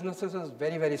cyclical businesses is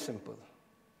very, very simple.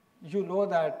 You know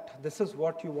that this is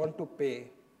what you want to pay,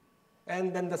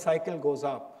 and then the cycle goes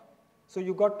up. So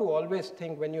you got to always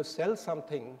think when you sell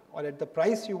something or at the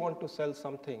price you want to sell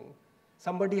something,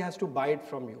 somebody has to buy it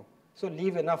from you. So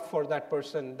leave enough for that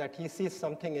person that he sees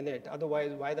something in it.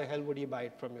 Otherwise, why the hell would he buy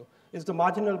it from you? It's the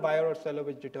marginal buyer or seller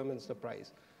which determines the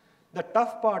price. The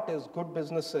tough part is good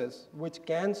businesses which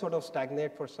can sort of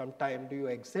stagnate for some time. Do you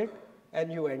exit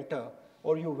and you enter,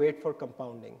 or you wait for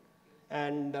compounding?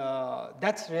 And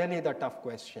that's really the tough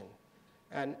question.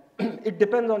 And it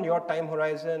depends on your time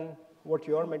horizon, what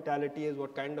your mentality is,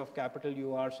 what kind of capital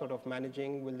you are sort of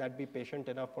managing. Will that be patient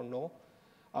enough or no?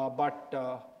 But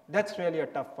that's really a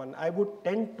tough one. I would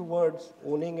tend towards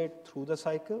owning it through the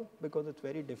cycle because it's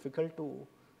very difficult to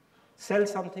sell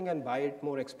something and buy it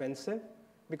more expensive,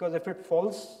 because if it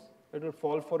falls, it will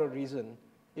fall for a reason.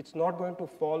 It's not going to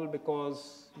fall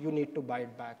because you need to buy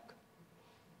it back.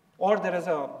 Or there is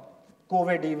a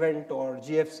COVID event or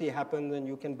GFC happens and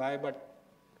you can buy, but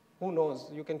who knows?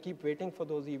 You can keep waiting for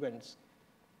those events.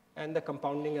 And the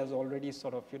compounding has already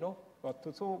sort of, got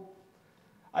to. So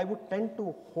I would tend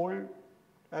to hold,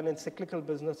 and in cyclical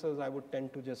businesses, I would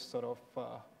tend to just sort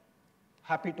of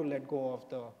happy to let go of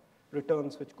the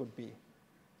returns which could be.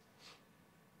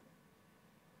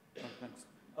 Thanks.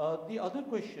 The other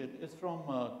question is from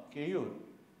Keyur.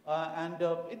 And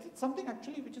it's something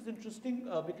actually which is interesting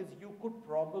because you could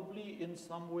probably in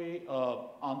some way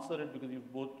answer it, because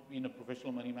you've both been a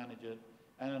professional money manager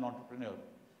and an entrepreneur,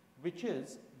 which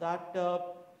is that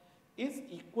is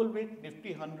equal weight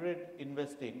Nifty 100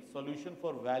 investing solution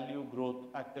for value, growth,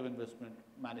 active investment,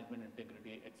 management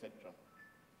integrity, etc.?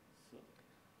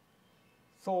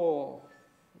 So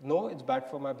no, it's bad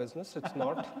for my business. It's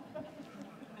not.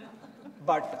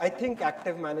 But I think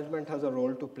active management has a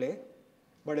role to play.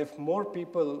 But if more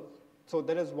people, so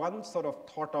there is one sort of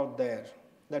thought out there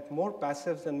that more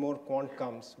passives and more quant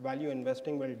comes, value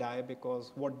investing will die,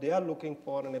 because what they are looking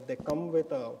for, and if they come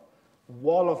with a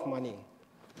wall of money,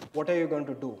 what are you going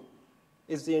to do?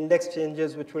 Is the index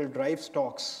changes which will drive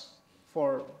stocks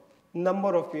for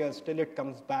number of years till it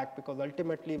comes back, because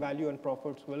ultimately value and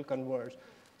profits will converge.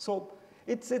 So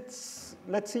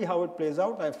let's see how it plays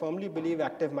out. I firmly believe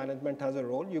active management has a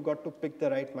role. You got to pick the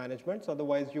right managements.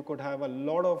 Otherwise, you could have a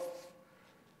lot of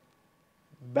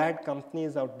bad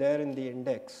companies out there in the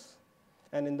index.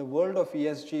 And in the world of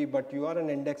ESG, but you are an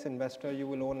index investor, you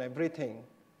will own everything.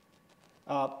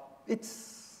 I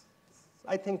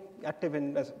think active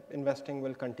investing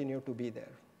will continue to be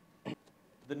there.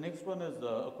 The next one is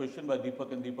a question by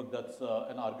Deepak, and Deepak, that's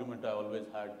an argument I always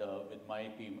had with my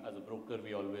team. As a broker,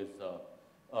 we always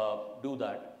do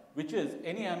that, which is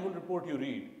any annual report you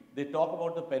read, they talk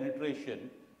about the penetration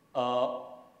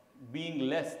being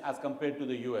less as compared to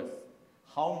the US.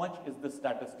 How much is the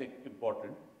statistic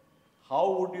important? How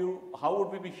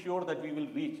would we be sure that we will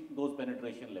reach those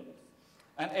penetration levels?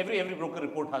 And every broker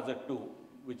report has it too,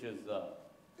 which is...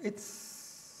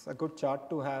 It's a good chart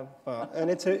to have, and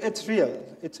it's real,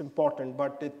 it's important,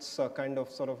 but it's kind of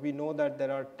sort of, we know that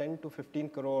there are 10 to 15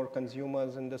 crore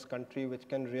consumers in this country which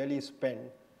can really spend,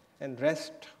 and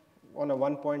rest on a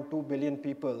 1.2 billion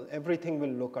people, everything will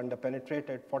look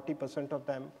underpenetrated. 40% of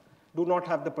them do not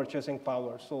have the purchasing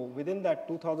power. So within that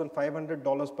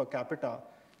 $2,500 per capita,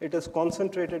 it is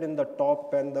concentrated in the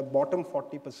top, and the bottom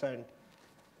 40%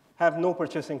 have no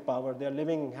purchasing power. They're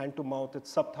living hand to mouth, it's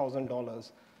sub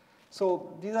 $1,000.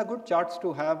 So these are good charts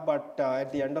to have, but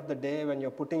at the end of the day, when you're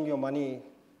putting your money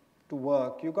to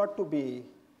work, you got to be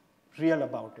real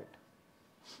about it.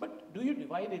 But do you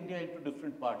divide India into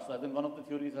different parts? So I think one of the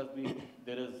theories has been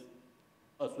there is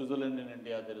a Switzerland in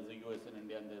India, there is a US in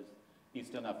India, and there's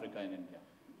Eastern Africa in India,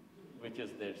 which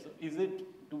is there. So is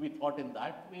it to be thought in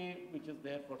that way, which is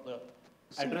there for the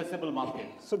addressable market?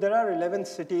 So there are 11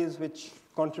 cities which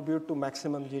contribute to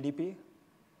maximum GDP.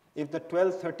 If the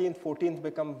 12th, 13th, 14th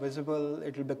become visible,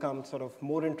 it will become sort of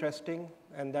more interesting,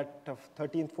 and that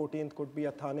 13th, 14th could be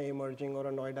a Thane emerging or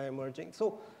a Noida emerging.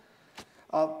 So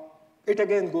it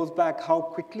again goes back how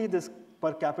quickly this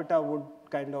per capita would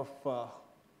kind of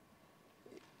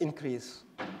increase.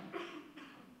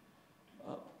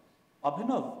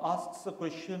 Abhinav asks a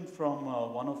question from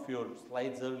one of your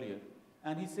slides earlier,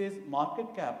 And he says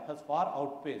market cap has far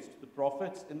outpaced the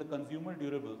profits in the consumer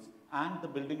durables and the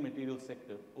building material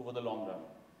sector over the long run.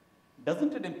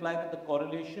 Doesn't it imply that the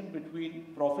correlation between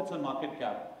profits and market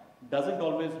cap doesn't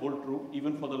always hold true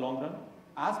even for the long run?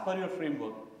 As per your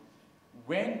framework,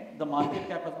 when the market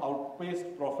cap has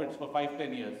outpaced profits for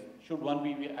 5-10 years, should one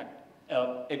be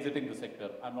exiting the sector?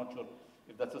 I'm not sure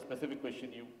if that's a specific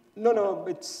question you... No,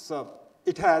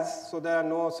 it has. So there are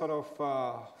no sort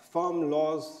of firm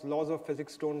laws of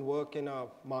physics don't work in a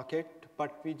market,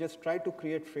 but we just try to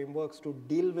create frameworks to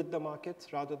deal with the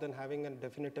markets rather than having a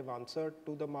definitive answer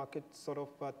to the market sort of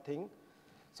thing.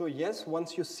 So yes,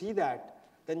 once you see that,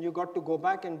 then you got to go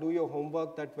back and do your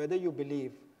homework that whether you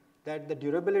believe that the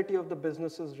durability of the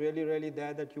business is really, really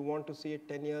there, that you want to see it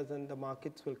 10 years and the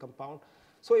markets will compound.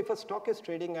 So if a stock is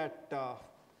trading at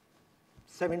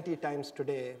 70 times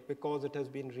today because it has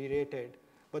been re-rated,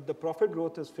 but the profit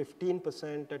growth is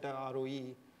 15% at a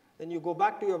ROE, then you go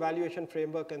back to your valuation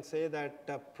framework and say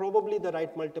that probably the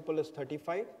right multiple is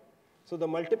 35. So the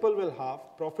multiple will halve,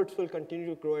 profits will continue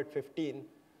to grow at 15,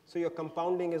 so your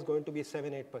compounding is going to be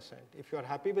 7-8%. If you're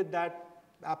happy with that,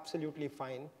 absolutely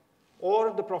fine.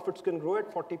 Or the profits can grow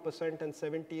at 40% and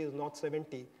 70 is not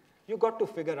 70. You got to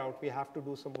figure out, we have to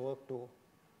do some work to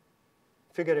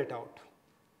figure it out.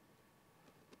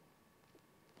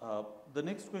 The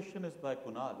next question is by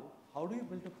Kunal. How do you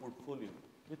build a portfolio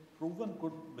with proven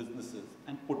good businesses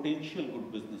and potential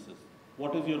good businesses?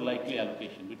 What is your likely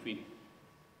allocation between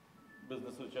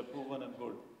businesses which are proven and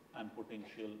good and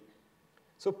potential?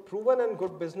 So proven and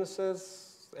good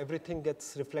businesses, everything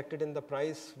gets reflected in the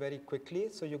price very quickly.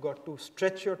 So you got to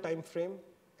stretch your time frame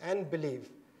and believe.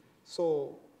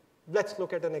 So let's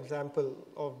look at an example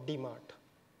of DMart.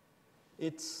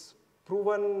 It's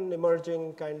proven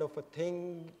emerging kind of a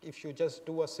thing. If you just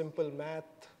do a simple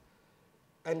math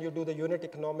and you do the unit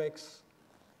economics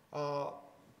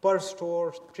per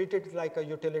store, treat it like a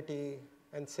utility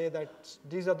and say that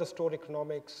these are the store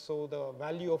economics, so the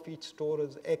value of each store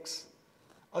is X.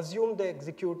 Assume they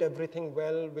execute everything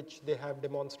well, which they have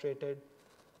demonstrated.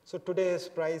 So today's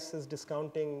price is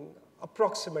discounting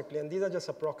approximately, and these are just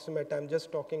approximate, I'm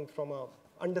just talking from a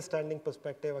understanding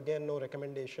perspective, again, no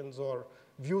recommendations or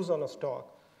views on a stock.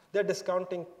 They're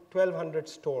discounting 1,200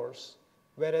 stores,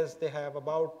 whereas they have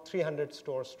about 300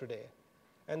 stores today.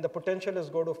 And the potential is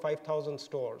go to 5,000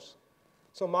 stores.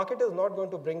 So market is not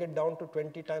going to bring it down to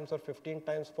 20 times or 15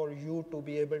 times for you to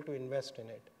be able to invest in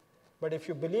it. But if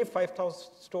you believe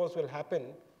 5,000 stores will happen,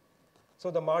 so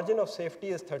the margin of safety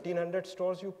is 1,300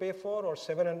 stores you pay for, or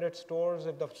 700 stores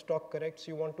if the stock corrects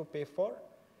you want to pay for.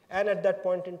 And at that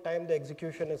point in time, the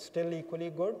execution is still equally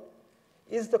good,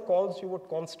 is the calls you would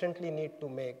constantly need to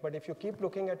make. But if you keep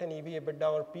looking at an EV,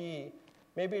 EBITDA, or PE,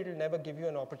 maybe it will never give you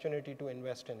an opportunity to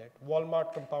invest in it.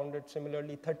 Walmart compounded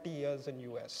similarly 30 years in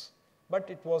US. But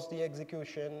it was the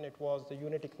execution, it was the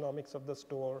unit economics of the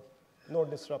store, no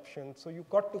disruption. So you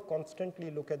got to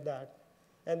constantly look at that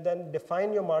and then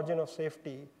define your margin of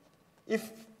safety.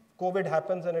 If COVID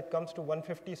happens and it comes to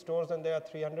 150 stores and there are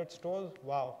 300 stores,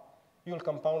 wow, you'll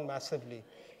compound massively.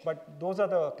 But those are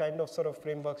the kind of sort of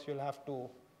frameworks you'll have to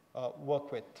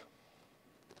work with.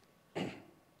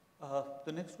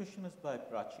 The next question is by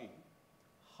Prachi.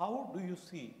 How do you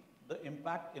see the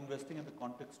impact investing in the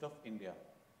context of India?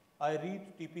 I read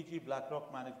TPG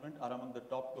BlackRock Management are among the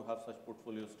top to have such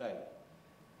portfolio style.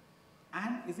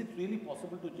 And is it really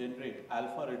possible to generate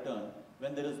alpha return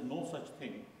when there is no such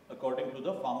thing according to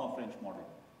the Pharma French model?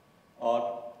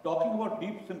 Or talking about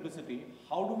deep simplicity,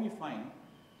 how do we find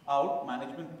out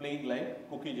management playing like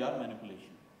cookie jar manipulation?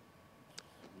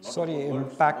 Sorry,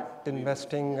 impact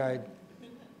investing,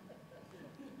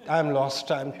 I'm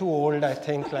lost. I'm too old, I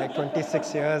think, like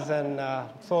 26 years. And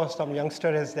so some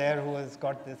youngster is there who has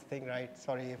got this thing right.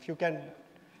 Sorry, if you can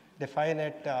define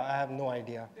it, I have no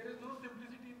idea. There is no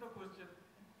simplicity in the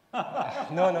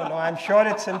question. No. I'm sure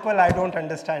it's simple. I don't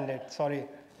understand it. Sorry.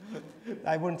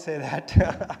 I wouldn't say that.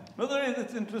 No,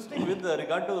 it's interesting with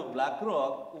regard to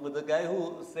BlackRock, with the guy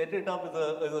who set it up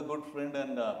is a good friend,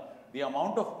 and the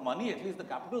amount of money, at least the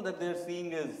capital that they're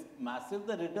seeing is massive.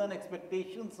 The return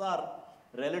expectations are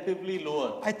relatively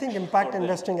lower. I think impact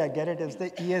investing, I get it, is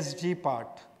the ESG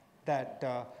part that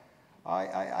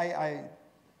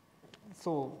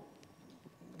so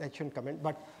I shouldn't comment,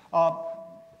 but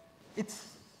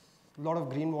it's a lot of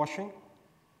greenwashing.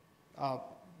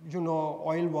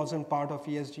 Oil wasn't part of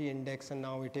ESG index and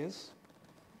now it is.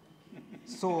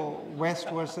 So West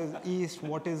versus East,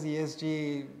 what is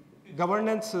ESG?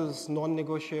 Governance is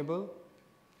non-negotiable.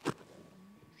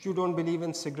 You don't believe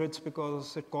in cigarettes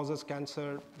because it causes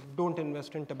cancer. Don't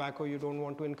invest in tobacco. You don't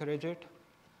want to encourage it.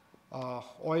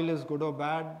 Oil is good or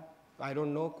bad. I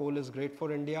don't know, coal is great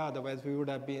for India, otherwise we would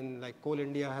have been like Coal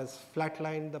India has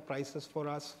flatlined the prices for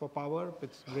us for power,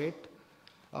 it's great.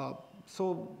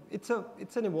 So it's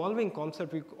an evolving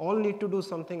concept. We all need to do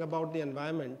something about the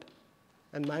environment.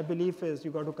 And my belief is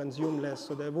you got to consume less.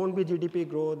 So there won't be GDP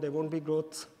growth, there won't be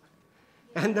growth,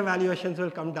 and the valuations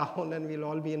will come down and we'll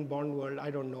all be in bond world.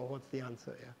 I don't know what's the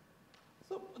answer, yeah.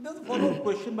 So there's a follow-up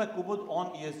question by Kumud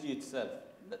on ESG itself.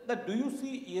 That do you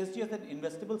see ESG as an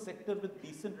investable sector with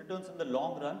decent returns in the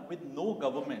long run with no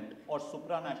government or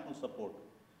supranational support?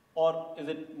 Or is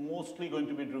it mostly going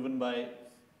to be driven by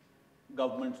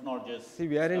governments, not just... See,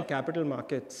 we are in capital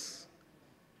markets.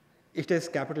 It is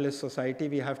capitalist society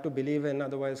we have to believe in,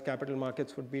 otherwise capital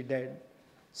markets would be dead.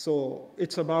 So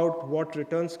it's about what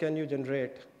returns can you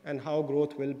generate and how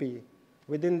growth will be.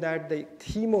 Within that, the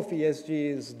theme of ESG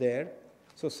is there.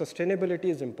 So sustainability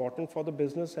is important for the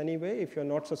business anyway. If you're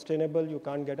not sustainable, you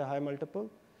can't get a high multiple.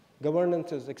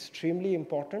 Governance is extremely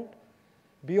important.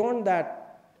 Beyond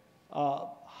that,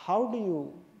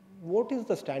 what is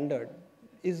the standard?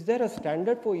 Is there a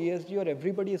standard for ESG or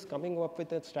everybody is coming up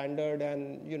with a standard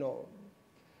and,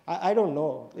 I don't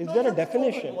know. Is there a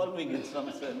definition? Evolving in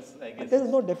some sense, I guess. There is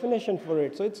no definition for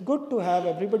it. So it's good to have,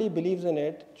 everybody believes in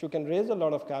it. You can raise a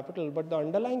lot of capital, but the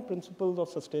underlying principles of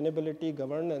sustainability,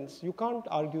 governance, you can't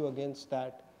argue against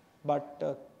that.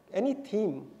 But any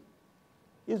theme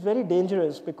is very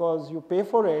dangerous because you pay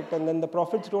for it and then the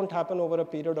profits don't happen over a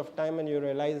period of time and you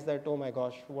realize that, oh my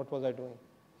gosh, what was I doing?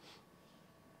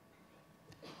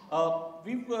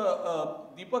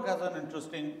 Deepak has an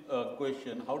interesting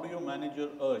question. How do you manage your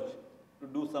urge to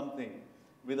do something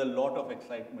with a lot of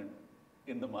excitement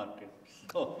in the market?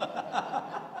 So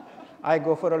I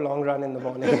go for a long run in the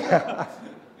morning.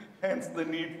 Hence the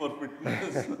need for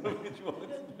fitness, which works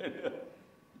better.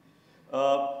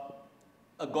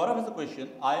 Gaurav has a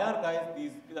question. IR guys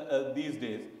these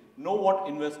days know what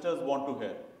investors want to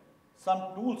hear.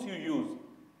 Some tools you use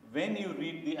when you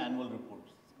read the annual reports.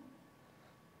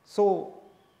 So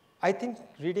I think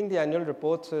reading the annual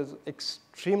reports is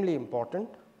extremely important.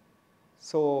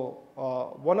 So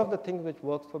one of the things which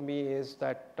works for me is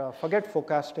that forget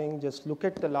forecasting, just look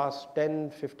at the last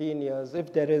 10, 15 years,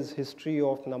 if there is history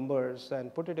of numbers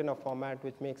and put it in a format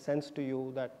which makes sense to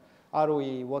you, that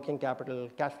ROE, working capital,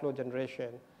 cash flow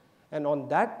generation. And on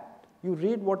that, you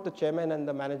read what the chairman and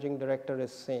the managing director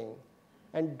is saying.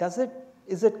 And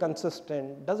is it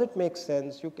consistent? Does it make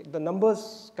sense? The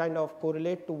numbers kind of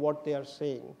correlate to what they are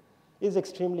saying is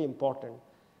extremely important.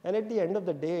 And at the end of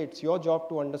the day, it's your job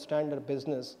to understand the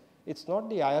business. It's not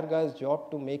the IR guy's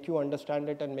job to make you understand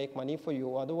it and make money for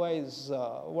you. Otherwise,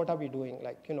 what are we doing?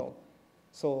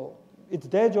 So it's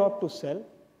their job to sell.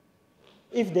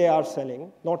 If they are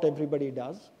selling, not everybody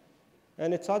does.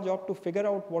 And it's our job to figure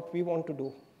out what we want to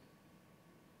do.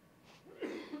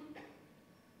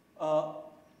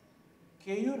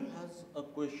 Kayur has a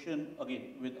question,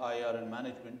 again, with IR and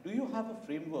management. Do you have a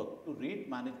framework to rate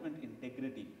management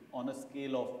integrity on a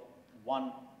scale of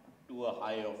 1 to a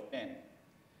high of 10?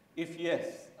 If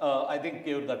yes, I think,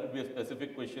 Kayur, that would be a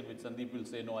specific question which Sandeep will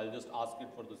say, no, I'll just ask it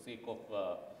for the sake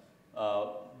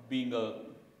of being a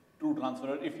true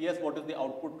transferor. If yes, what is the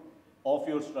output of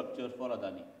your structure for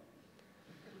Adani?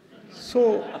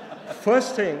 So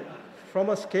first thing, from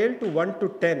a scale to 1 to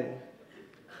 10,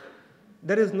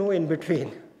 there is no in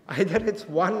between. Either it's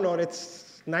 1 or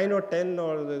it's 9 or 10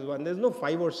 or there's 1. There's no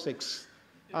 5 or 6.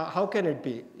 How can it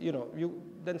be?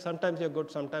 Then sometimes you're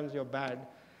good, sometimes you're bad.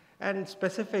 And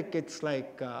specific, it's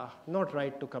like not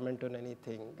right to comment on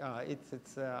anything.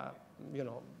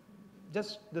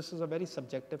 Just this is a very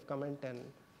subjective comment. And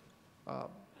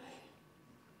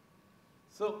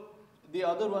so the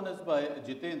other one is by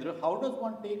Jitendra. How does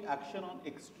one take action on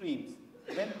extremes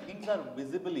when things are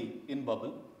visibly in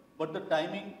bubble, but the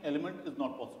timing element is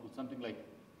not possible? Something like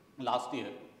last year.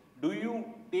 Do you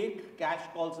take cash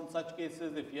calls in such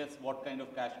cases? If yes, what kind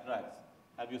of cash drags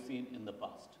have you seen in the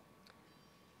past?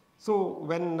 So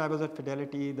when I was at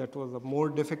Fidelity, that was a more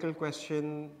difficult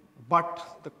question, but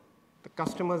the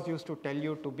customers used to tell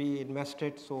you to be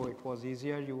invested, so it was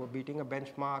easier. You were beating a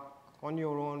benchmark on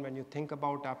your own. When you think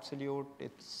about absolute,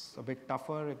 it's a bit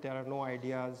tougher. If there are no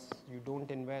ideas, you don't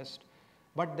invest.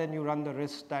 But then you run the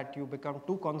risk that you become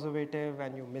too conservative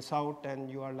and you miss out and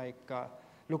you are like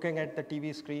looking at the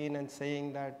TV screen and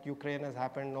saying that Ukraine has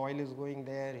happened, oil is going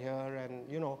there, here, and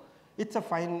it's a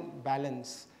fine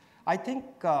balance. I think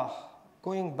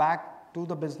going back to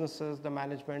the businesses, the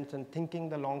managements, and thinking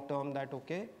the long term that,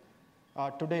 okay,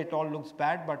 today it all looks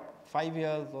bad, but 5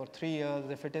 years or 3 years,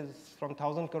 if it is from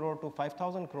 1,000 crore to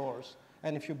 5,000 crores,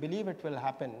 and if you believe it will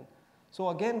happen. So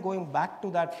again, going back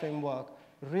to that framework,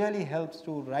 really helps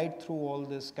to ride through all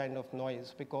this kind of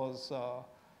noise, because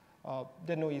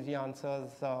there are no easy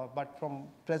answers. But from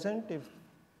present, if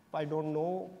I don't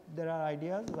know there are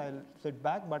ideas, I'll sit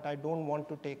back, but I don't want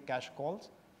to take cash calls.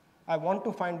 I want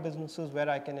to find businesses where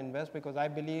I can invest, because I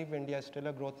believe India is still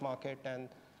a growth market and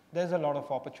there's a lot of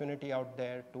opportunity out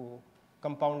there to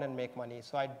compound and make money.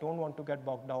 So I don't want to get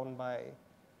bogged down by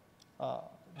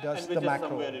just the macro. And which is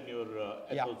somewhere in your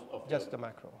ethos of just the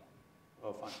macro.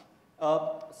 Oh, fine.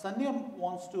 Sandeep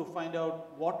wants to find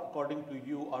out what, according to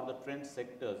you, are the trend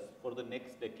sectors for the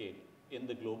next decade in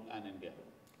the globe and India?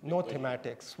 No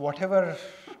thematics. Whatever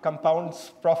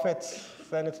compounds profits,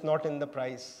 then it's not in the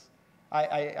price.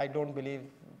 I don't believe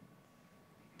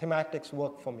thematics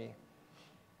work for me.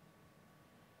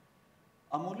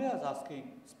 Amulya is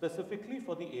asking specifically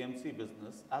for the AMC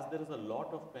business, as there is a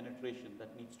lot of penetration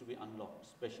that needs to be unlocked,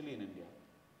 especially in India.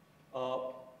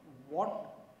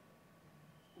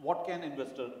 What can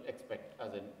investor expect,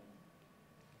 as in?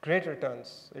 Great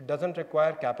returns. It doesn't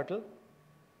require capital.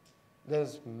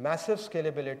 There's massive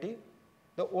scalability.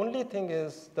 The only thing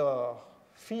is the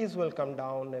fees will come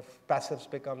down if passives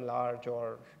become large,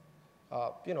 or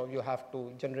you have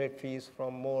to generate fees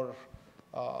from more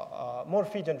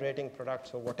fee-generating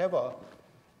products or whatever.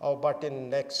 But in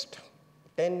next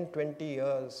 10, 20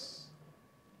 years,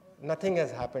 nothing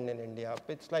has happened in India.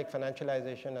 It's like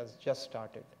financialization has just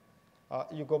started.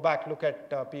 You go back, look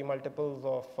at P multiples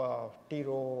of T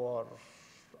Rowe or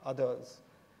others.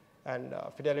 And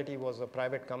Fidelity was a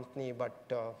private company, but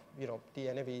the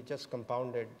NAV just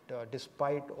compounded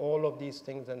despite all of these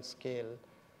things and scale.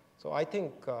 So I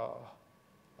think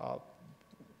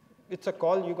it's a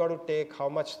call you got to take, how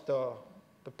much the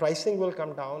pricing will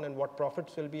come down and what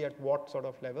profits will be at what sort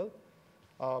of level.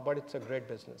 But it's a great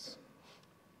business.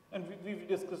 And we've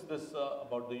discussed this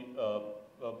about the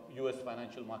US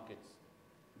financial markets,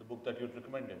 the book that you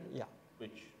recommended,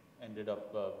 which ended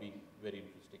up being very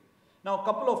interesting. Now, a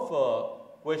couple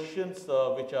of questions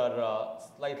which are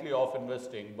slightly off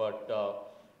investing, but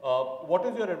what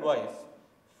is your advice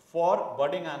for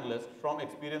budding analysts from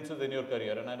experiences in your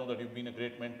career? And I know that you've been a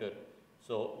great mentor.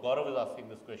 So Gaurav is asking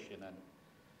this question. And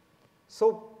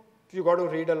so you got to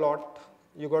read a lot.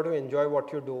 You got to enjoy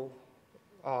what you do.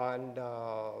 And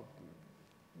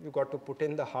you got to put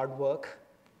in the hard work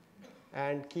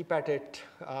and keep at it.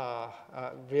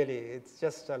 Really, it's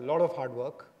just a lot of hard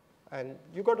work. And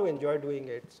you got to enjoy doing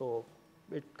it, so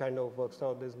it kind of works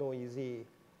out. There's no easy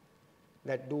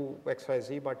that do X, Y,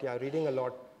 Z, but yeah, reading a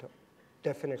lot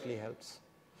definitely helps.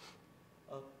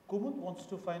 Kumud wants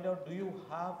to find out, do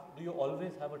you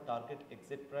always have a target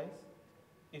exit price?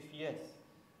 If yes,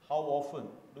 how often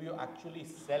do you actually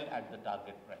sell at the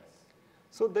target price?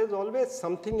 So there's always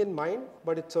something in mind,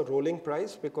 but it's a rolling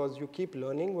price, because you keep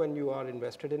learning when you are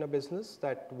invested in a business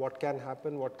that what can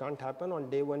happen, what can't happen. On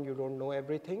day one, you don't know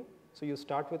everything. So you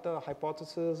start with a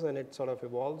hypothesis and it sort of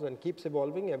evolves and keeps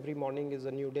evolving. Every morning is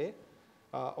a new day.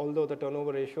 Although the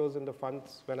turnover ratios in the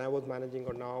funds when I was managing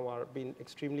or now are being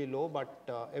extremely low,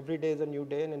 but every day is a new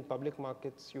day, and in public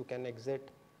markets you can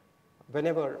exit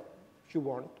whenever you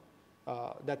want.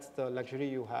 That's the luxury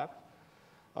you have.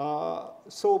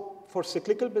 So for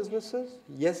cyclical businesses,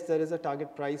 yes, there is a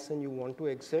target price and you want to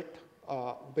exit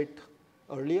a bit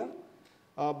earlier,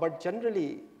 but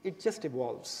generally it just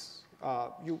evolves.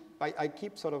 I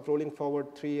keep sort of rolling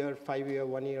forward 3-year, 5-year,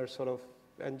 1 year sort of,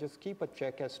 and just keep a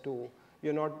check as to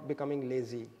you're not becoming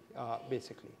lazy,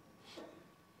 basically.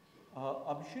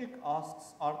 Abhishek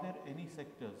asks, are there any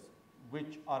sectors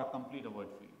which are a complete avoid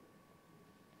for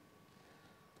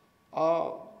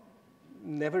you?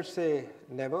 Never say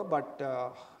never, but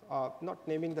not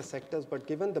naming the sectors, but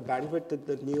given the bandwidth that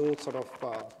the new sort of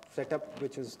setup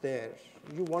which is there,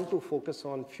 you want to focus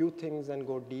on few things and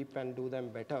go deep and do them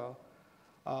better.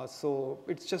 So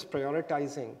it's just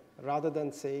prioritizing rather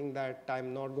than saying that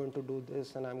I'm not going to do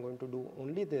this and I'm going to do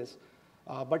only this.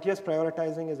 But yes,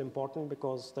 prioritizing is important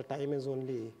because the time is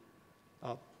only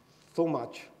so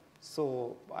much.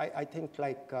 So I think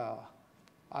like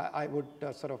I would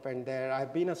sort of end there.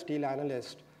 I've been a steel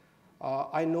analyst.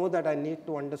 I know that I need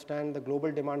to understand the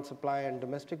global demand supply and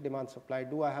domestic demand supply.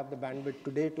 Do I have the bandwidth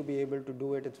today to be able to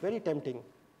do it? It's very tempting.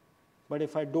 But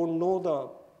if I don't know the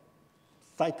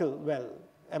cycle well,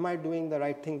 am I doing the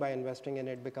right thing by investing in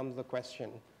it becomes the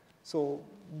question. So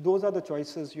those are the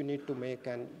choices you need to make,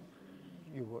 and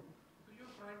you would. So your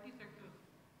priority sectors?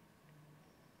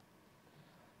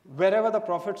 Wherever the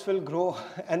profits will grow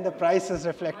and the price is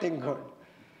reflecting good.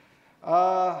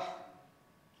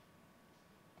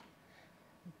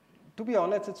 To be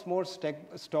honest, it's more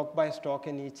stock by stock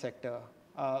in each sector.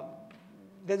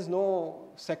 There's no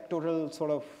sectoral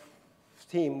sort of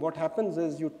theme, what happens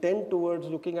is you tend towards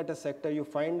looking at a sector, you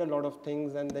find a lot of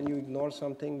things, and then you ignore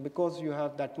something because you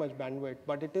have that much bandwidth.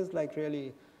 But it is like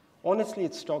really, honestly,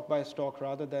 it's stock by stock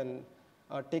rather than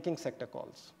taking sector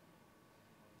calls.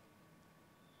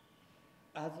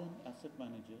 As an asset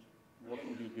manager, what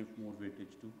would you give more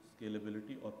weightage to,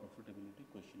 scalability or profitability?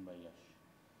 Question by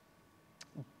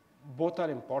Yash. Both are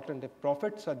important. If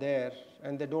profits are there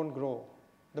and they don't grow,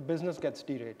 the business gets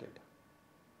derated.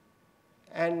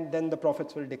 And then the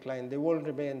profits will decline. They won't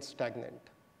remain stagnant.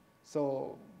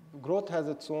 So growth has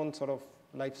its own sort of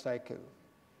life cycle.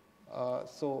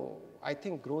 So I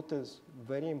think growth is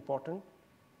very important.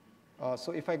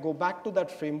 So if I go back to that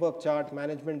framework chart,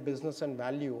 management, business, and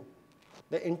value,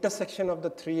 the intersection of the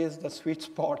three is the sweet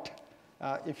spot.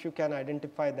 If you can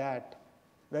identify that,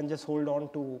 then just hold on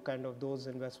to kind of those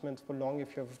investments for long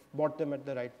if you've bought them at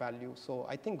the right value. So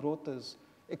I think growth is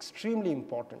extremely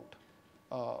important,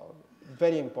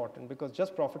 very important, because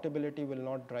just profitability will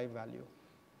not drive value.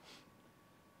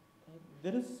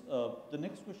 There is, the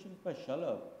next question is by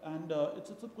Shalabh, and it's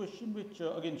a question which,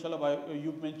 again, Shalabh,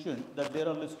 you mentioned that there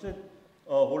are listed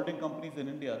holding companies in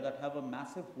India that have a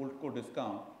massive holdco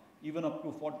discount, even up to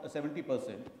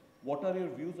 70%. What are your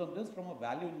views on this from a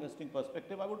value investing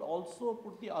perspective? I would also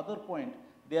put the other point,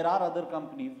 there are other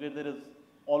companies where there is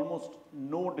almost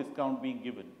no discount being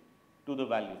given to the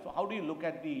value. So how do you look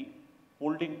at the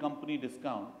holding company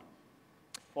discount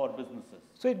for businesses?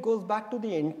 So it goes back to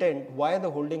the intent, why the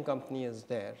holding company is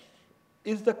there.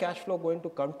 Is the cash flow going to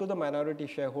come to the minority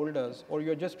shareholders, or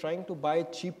you're just trying to buy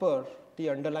cheaper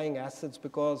the underlying assets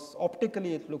because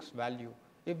optically it looks value?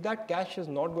 If that cash is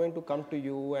not going to come to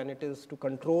you and it is to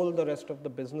control the rest of the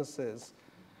businesses,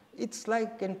 it's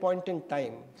like in point in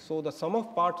time. So the sum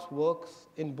of parts works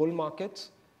in bull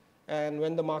markets, and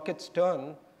when the markets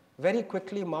turn, very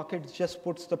quickly market just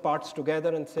puts the parts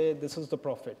together and say this is the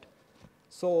profit.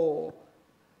 So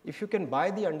if you can buy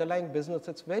the underlying business,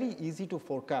 it's very easy to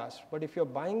forecast. But if you're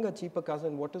buying a cheaper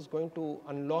cousin, what is going to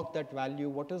unlock that value?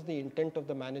 What is the intent of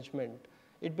the management?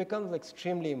 It becomes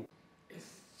extremely important.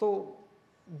 So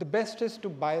the best is to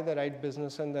buy the right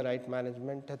business and the right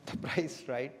management at the price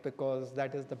right, because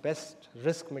that is the best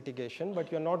risk mitigation,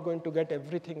 but you're not going to get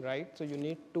everything right. So you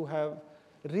need to have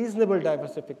reasonable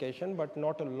diversification, but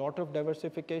not a lot of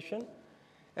diversification.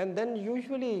 And then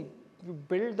usually you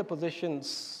build the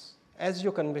positions as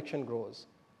your conviction grows.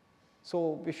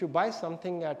 So if you buy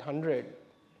something at 100,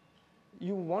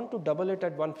 you want to double it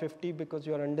at 150 because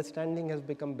your understanding has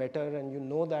become better and you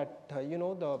know that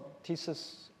the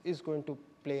thesis is going to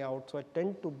play out. So I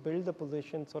tend to build the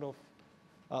position sort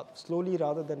of slowly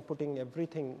rather than putting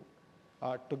everything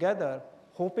together,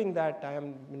 hoping that I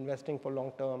am investing for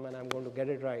long term and I'm going to get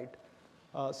it right.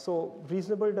 So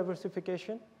reasonable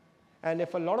diversification. And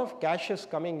if a lot of cash is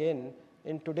coming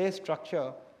in today's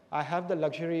structure, I have the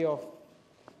luxury of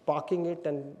parking it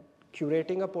and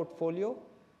curating a portfolio.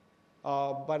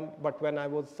 But when I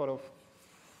was sort of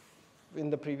in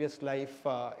the previous life,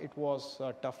 it was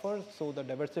tougher. So the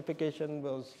diversification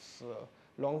was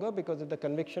longer, because if the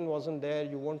conviction wasn't there,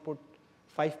 you won't put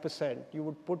 5%. You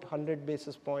would put 100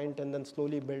 basis point and then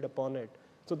slowly build upon it.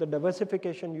 So the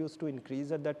diversification used to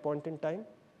increase at that point in time.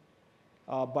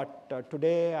 But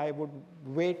today, I would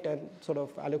wait and sort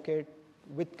of allocate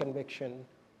with conviction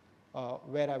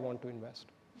where I want to invest.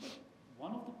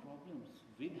 One of the problems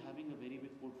with having a very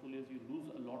big portfolio is you lose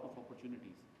a lot of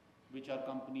opportunities, which are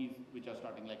companies which are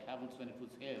starting, like Havells when it was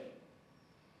here.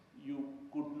 You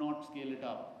could not scale it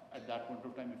up at that point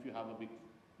of time if you have a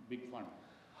big fund.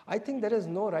 I think there is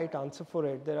no right answer for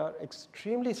it. There are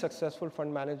extremely successful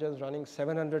fund managers running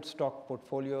 700 stock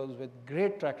portfolios with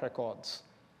great track records.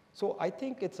 So I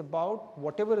think it's about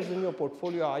whatever is in your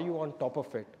portfolio, are you on top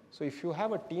of it? So if you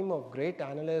have a team of great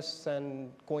analysts and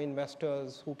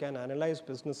co-investors who can analyze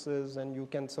businesses and you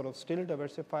can sort of still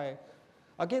diversify,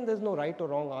 again, there's no right or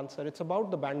wrong answer. It's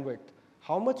about the bandwidth.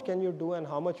 How much can you do and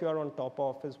how much you are on top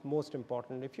of is most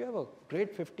important. If you have a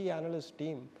great 50 analyst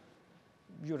team,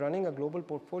 you're running a global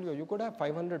portfolio, you could have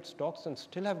 500 stocks and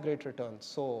still have great returns.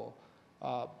 So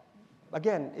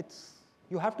again,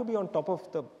 you have to be on top of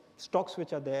the stocks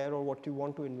which are there or what you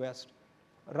want to invest,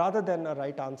 rather than a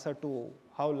right answer to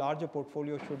how large a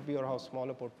portfolio should be or how small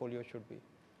a portfolio should be.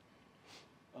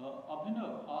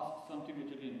 Abhinav asked something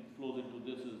which again flows into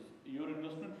this is, your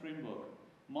investment framework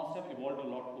must have evolved a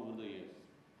lot over the years.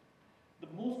 The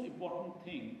most important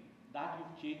thing that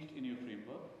you've changed in your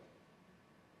framework,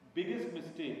 biggest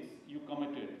mistakes you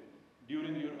committed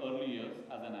during your early years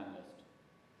as an analyst?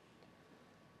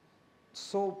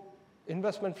 So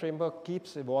investment framework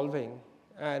keeps evolving,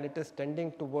 and it is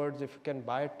tending towards, if you can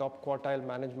buy top quartile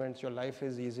managements, your life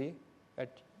is easy.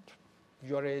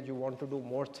 your age, you want to do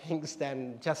more things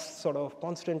than just sort of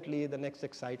constantly the next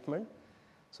excitement.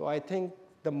 So I think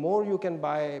the more you can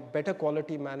buy better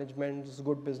quality managements,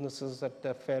 good businesses at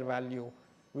a fair value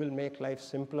will make life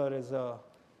simpler is a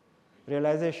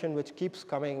realization which keeps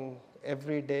coming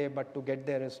every day, but to get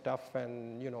there is tough,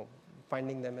 and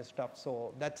finding them is tough.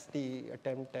 So that's the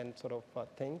attempt and sort of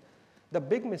thing. The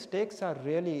big mistakes are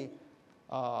really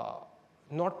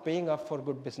not paying up for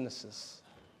good businesses.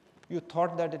 You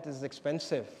thought that it is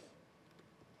expensive,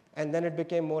 and then it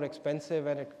became more expensive,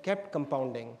 and it kept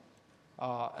compounding.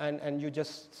 And you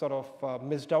just sort of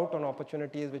missed out on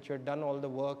opportunities which you had done all the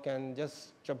work, and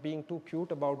just being too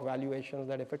cute about valuations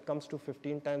that if it comes to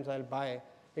 15 times, I'll buy.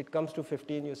 It comes to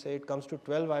 15, you say, it comes to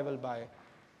 12, I will buy.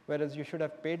 Whereas you should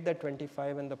have paid that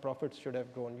 25 and the profits should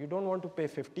have grown. You don't want to pay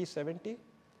 50, 70,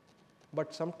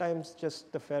 but sometimes just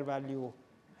the fair value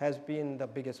has been the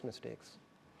biggest mistakes.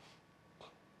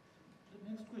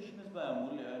 The next question is by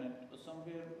Amulya, and it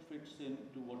somewhere fits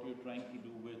into what you're trying to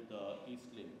do with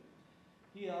Eastlink.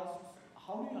 He asks,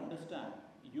 how do you understand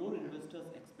your investors'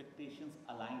 expectations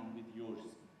align with yours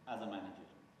as a manager?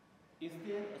 Is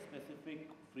there a specific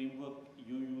framework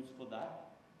you use for that?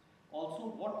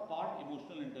 Also, what part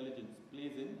emotional intelligence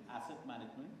plays in asset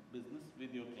management business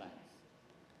with your clients?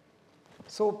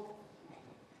 So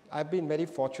I've been very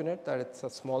fortunate that it's a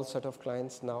small set of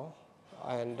clients now.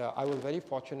 And I was very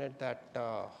fortunate that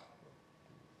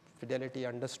Fidelity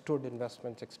understood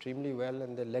investments extremely well,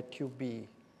 and they let you be.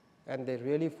 And they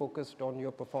really focused on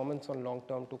your performance on long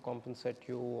term to compensate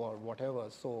you or whatever.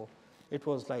 So it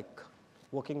was like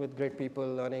working with great people,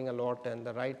 learning a lot, and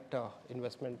the right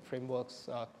investment frameworks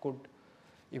could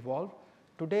evolve.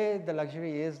 Today, the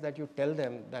luxury is that you tell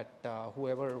them that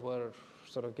whoever were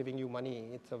sort of giving you money,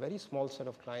 it's a very small set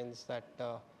of clients that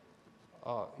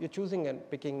you're choosing and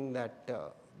picking, that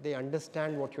they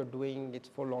understand what you're doing. It's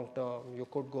for long term. You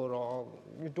could go wrong.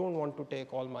 You don't want to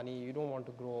take all money. You don't want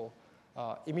to grow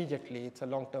immediately. It's a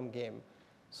long-term game.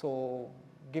 So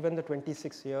given the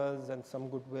 26 years and some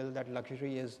goodwill, that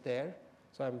luxury is there.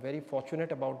 So I'm very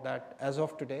fortunate about that as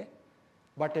of today.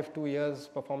 But if 2 years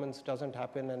performance doesn't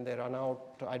happen and they run out,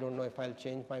 I don't know if I'll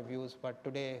change my views. But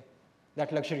today,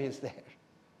 that luxury is there.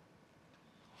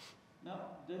 Now,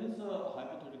 there is a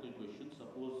hypothetical question.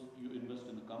 Suppose you invest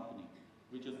in a company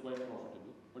which is quite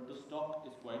profitable, but the stock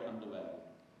is quite undervalued.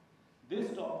 This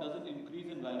stock doesn't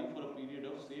increase in value for a period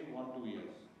of, say, 1-2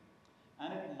 years.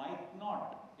 And it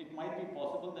might be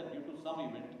possible that due to some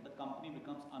event, the company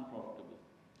becomes unprofitable.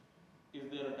 Is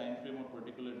there a time frame or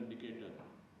particular indicator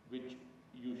which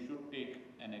you should take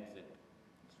an exit?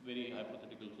 It's very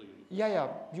hypothetical, so you... Yeah.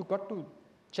 You got to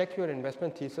check your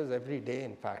investment thesis every day,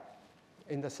 in fact,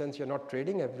 in the sense you're not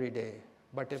trading every day.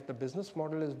 But if the business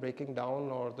model is breaking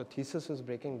down or the thesis is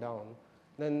breaking down,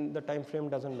 then the time frame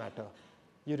doesn't matter.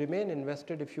 You remain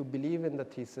invested if you believe in the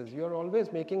thesis. You're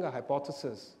always making a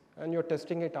hypothesis, and you're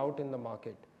testing it out in the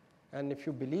market. And if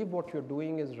you believe what you're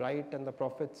doing is right and the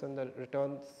profits and the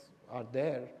returns are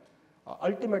there,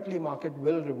 ultimately market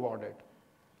will reward it.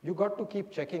 You got to keep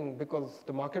checking, because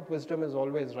the market wisdom is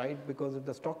always right, because if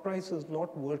the stock price is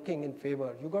not working in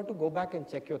favor, you got to go back and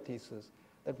check your thesis,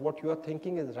 that what you are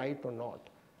thinking is right or not.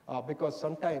 Because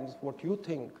sometimes what you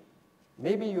think,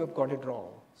 maybe you have got it wrong.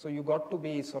 So you got to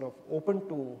be sort of open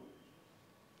to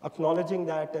acknowledging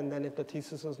that, and then if the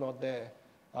thesis is not there,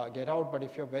 get out. But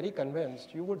if you're very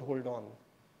convinced, you would hold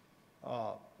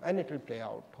on, and it will play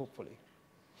out, hopefully.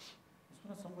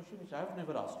 This is some question which I've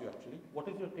never asked you, actually. What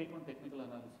is your take on technical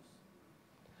analysis?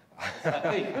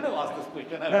 You could have asked this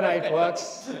question. No, it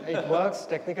works. It works.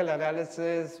 Technical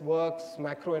analysis works.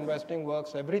 Macro investing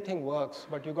works. Everything works.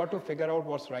 But you got to figure out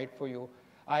what's right for you.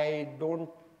 I don't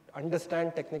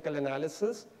understand technical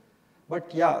analysis, but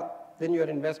yeah, when you're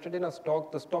invested in a stock,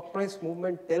 the stock price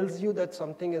movement tells you that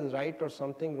something is right or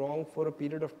something wrong for a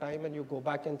period of time, and you go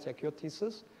back and check your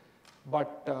thesis.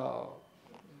 But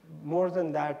more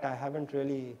than that, I haven't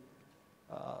really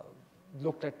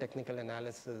looked at technical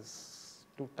analysis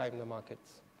to time the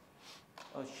markets.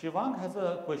 Shivang has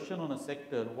a question on a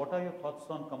sector. What are your thoughts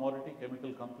on commodity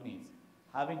chemical companies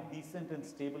having decent and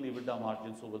stable EBITDA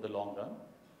margins over the long run?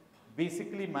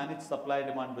 Basically manage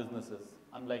supply-demand businesses,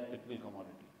 unlike technical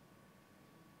commodity.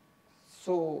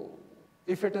 So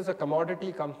if it is a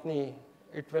commodity company,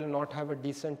 it will not have a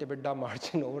decent EBITDA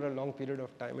margin over a long period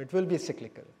of time. It will be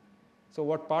cyclical. So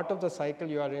what part of the cycle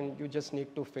you are in, you just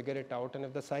need to figure it out. And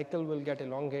if the cycle will get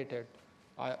elongated,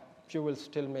 you will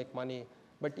still make money.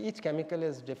 But each chemical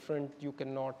is different. You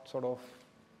cannot sort of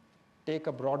take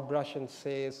a broad brush and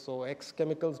say, so X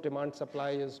chemicals demand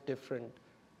supply is different,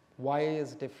 Y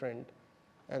is different,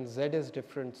 and Z is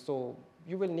different. So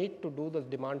you will need to do the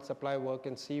demand supply work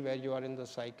and see where you are in the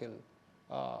cycle.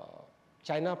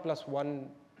 China plus one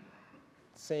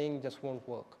saying just won't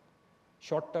work.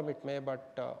 Short term it may,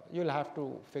 but you'll have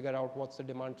to figure out what's the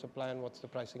demand supply and what's the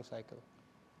pricing cycle.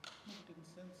 No, but in a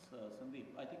sense, Sandeep,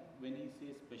 I think when he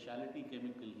says specialty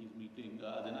chemical, he's meeting,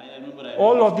 then I remember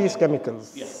all of these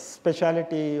chemicals, yeah.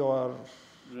 specialty or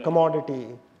commodity,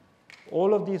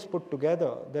 all of these put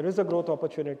together, there is a growth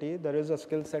opportunity, there is a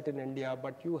skill set in India,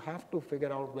 but you have to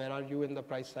figure out where are you in the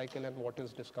price cycle and what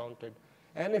is discounted.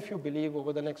 And if you believe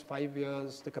over the next 5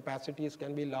 years, the capacities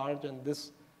can be large and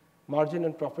this margin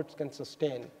and profits can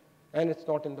sustain, and it's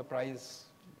not in the price,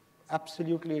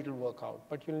 absolutely it will work out.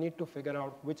 But you'll need to figure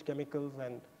out which chemicals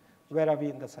and where are we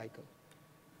in the cycle.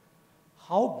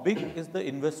 How big is the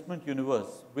investment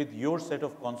universe with your set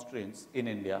of constraints in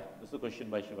India? This is a question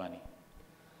by Shivani.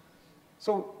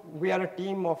 So we are a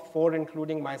team of 4,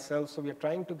 including myself, so we are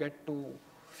trying to get to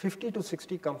 50 to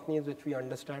 60 companies which we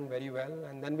understand very well,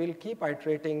 and then we'll keep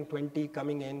iterating, 20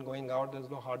 coming in, going out. There's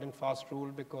no hard and fast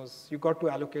rule because you got to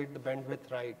allocate the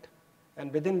bandwidth right.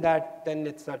 And within that, then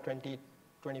it's a 20,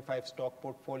 25 stock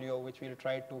portfolio which we'll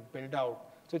try to build out.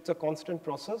 So it's a constant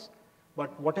process,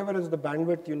 but whatever is the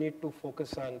bandwidth you need to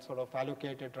focus on, sort of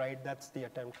allocate it right, that's the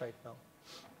attempt right now.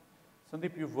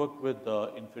 Sandeep, you've worked with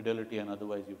Infidelity and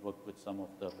otherwise you've worked with some of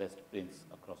the best brains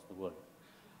across the world.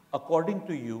 According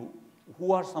to you,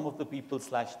 who are some of the people /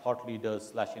 thought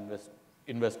leaders /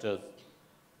 investors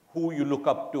who you look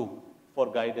up to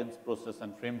for guidance, process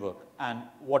and framework, and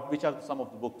which are some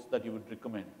of the books that you would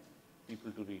recommend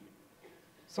people to read?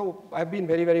 So I've been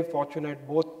very, very fortunate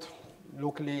both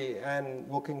locally and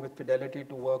working with Fidelity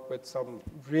to work with some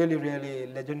really, really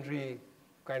legendary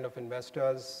kind of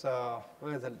investors.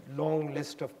 There's a long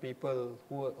list of people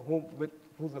with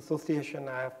whose association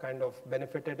I have kind of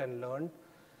benefited and learned.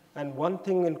 And one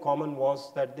thing in common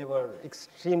was that they were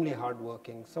extremely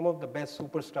hardworking. Some of the best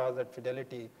superstars at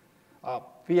Fidelity,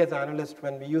 we as analysts,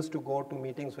 when we used to go to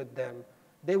meetings with them,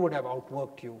 they would have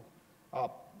outworked you.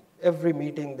 Every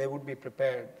meeting they would be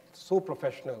prepared, so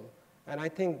professional. And I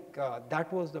think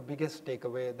that was the biggest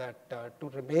takeaway, that to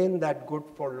remain that good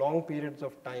for long periods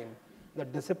of time, the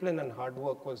discipline and hard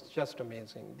work was just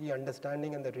amazing. The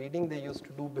understanding and the reading they used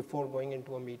to do before going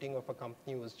into a meeting of a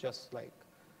company was just like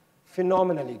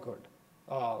phenomenally good.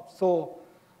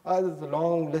 There's a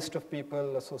long list of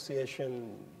people,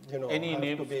 association, Any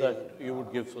names that you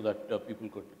would give so that people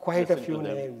could quite a few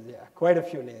names, yeah, quite a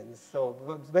few names. So I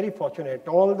was very fortunate.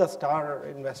 All the star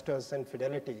investors in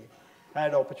Fidelity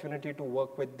had opportunity to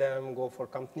work with them, go for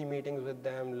company meetings with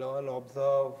them, learn,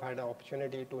 observe, had an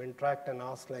opportunity to interact and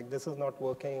ask like, this is not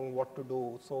working, what to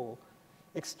do. So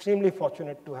extremely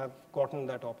fortunate to have gotten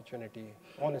that opportunity,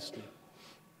 honestly.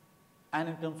 And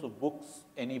in terms of books,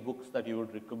 any books that you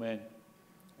would recommend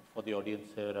for the audience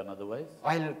here and otherwise?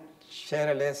 I'll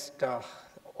share a list.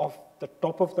 Off the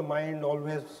top of the mind,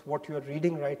 always what you're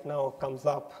reading right now comes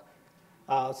up.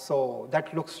 So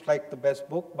that looks like the best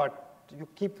book, but you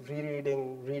keep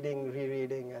rereading,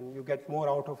 rereading, and you get more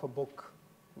out of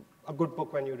a good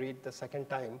book when you read the second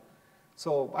time.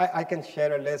 So I can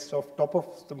share a list of top of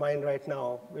the mind right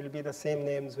now. Will be the same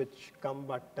names which come,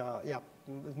 but yeah,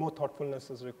 more thoughtfulness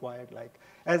is required. Like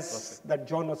as that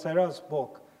John Nocera's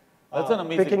book, that's an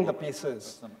amazing Picking book. the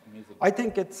Pieces. That's an amazing book. I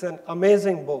think it's an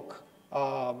amazing book,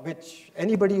 which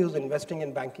anybody who's investing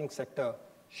in banking sector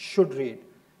should read.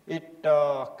 It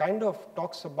kind of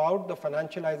talks about the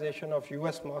financialization of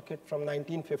US market from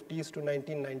 1950s to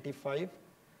 1995.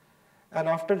 And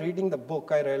after reading the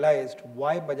book, I realized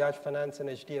why Bajaj Finance and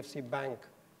HDFC Bank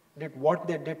did what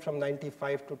they did from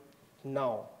 95 to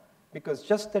now. Because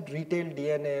just that retail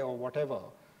DNA or whatever,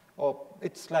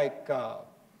 it's like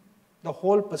the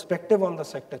whole perspective on the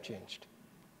sector changed.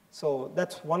 So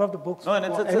that's one of the books. No, and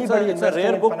it's a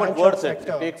rare book, but worth it.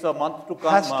 It takes a month to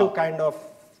come. Has to kind of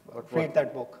read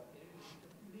that book.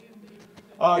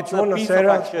 It's a piece of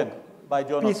action by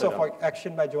Joe Nocera. Piece of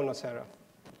action by Joe Nocera.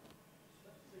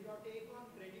 So your take on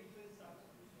Credit Suisse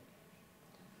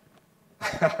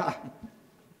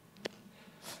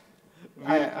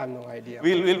I have no idea.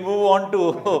 We'll move on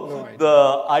to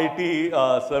the IT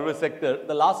service sector.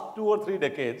 The last 2 or 3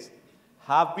 decades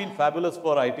have been fabulous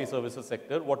for IT services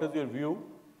sector. What is your view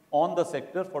on the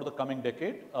sector for the coming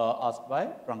decade, asked by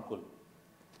Prankul?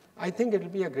 I think it will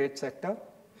be a great sector,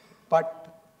 but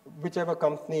whichever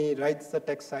company rides the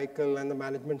tech cycle and the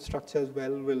management structures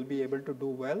well will be able to do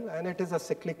well. And it is a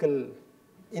cyclical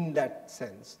in that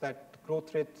sense, that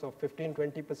growth rates of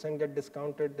 15-20% get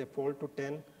discounted, they fall to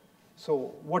 10.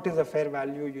 So what is a fair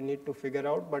value you need to figure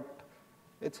out, but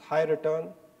it's high return,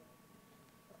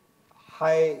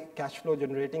 high cash flow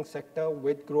generating sector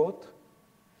with growth,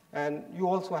 And you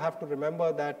also have to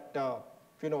remember that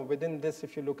within this,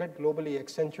 if you look at globally,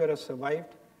 Accenture has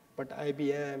survived, but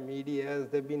IBM, EDS,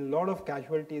 there have been a lot of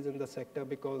casualties in the sector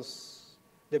because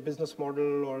their business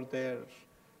model or their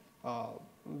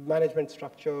management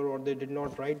structure, or they did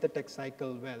not ride the tech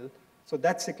cycle well. So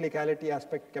that cyclicality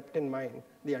aspect kept in mind,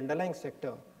 the underlying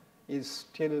sector is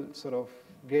still sort of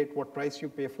great. What price you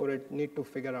pay for it, need to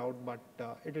figure out, but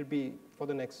it will be, for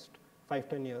the next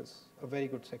 5-10 years, a very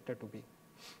good sector to be.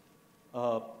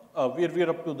 We're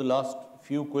up to the last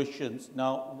few questions.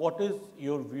 Now, what is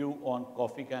your view on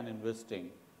coffee can investing?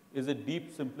 Is it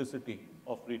deep simplicity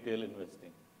of retail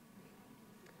investing?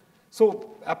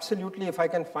 So absolutely, if I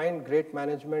can find great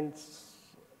managements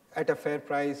at a fair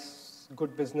price,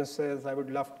 good businesses, I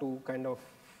would love to kind of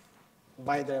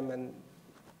buy them, and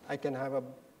I can have a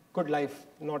good life,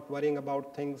 not worrying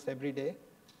about things every day.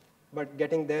 But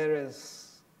getting there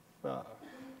is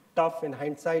tough. In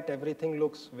hindsight, everything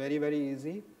looks very, very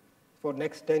easy. For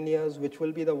next 10 years, which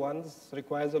will be the ones,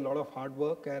 requires a lot of hard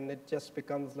work, and it just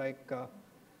becomes like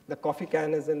the coffee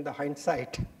can is in the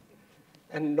hindsight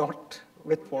and not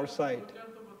with foresight.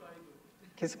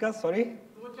 Kiska, sorry?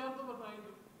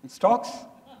 Stocks?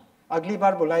 Agli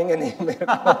baar bulayenge nahi mere ko,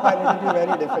 and it will be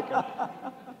very difficult.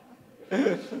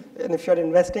 And if you're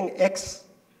investing X,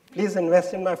 please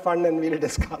invest in my fund and we'll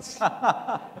discuss.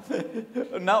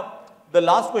 Now, the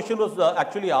last question was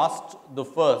actually asked the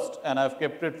first, and I've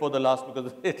kept it for the last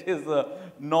because it is a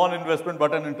non-investment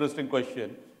but an interesting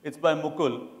question. It's by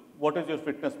Mukul. What is your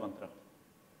fitness mantra?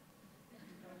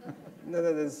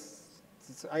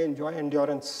 I enjoy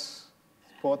endurance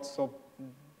sports, so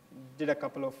did a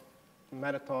couple of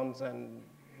marathons and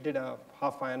did a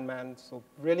half Ironman, so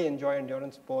really enjoy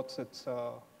endurance sports. It's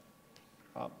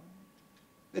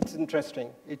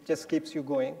interesting. It just keeps you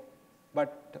going,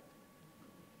 but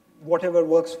whatever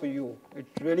works for you, it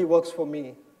really works for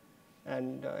me,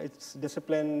 and it's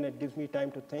discipline. It gives me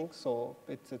time to think, so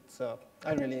I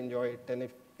really enjoy it, and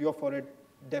if you're for it,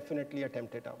 definitely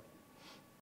attempt it out.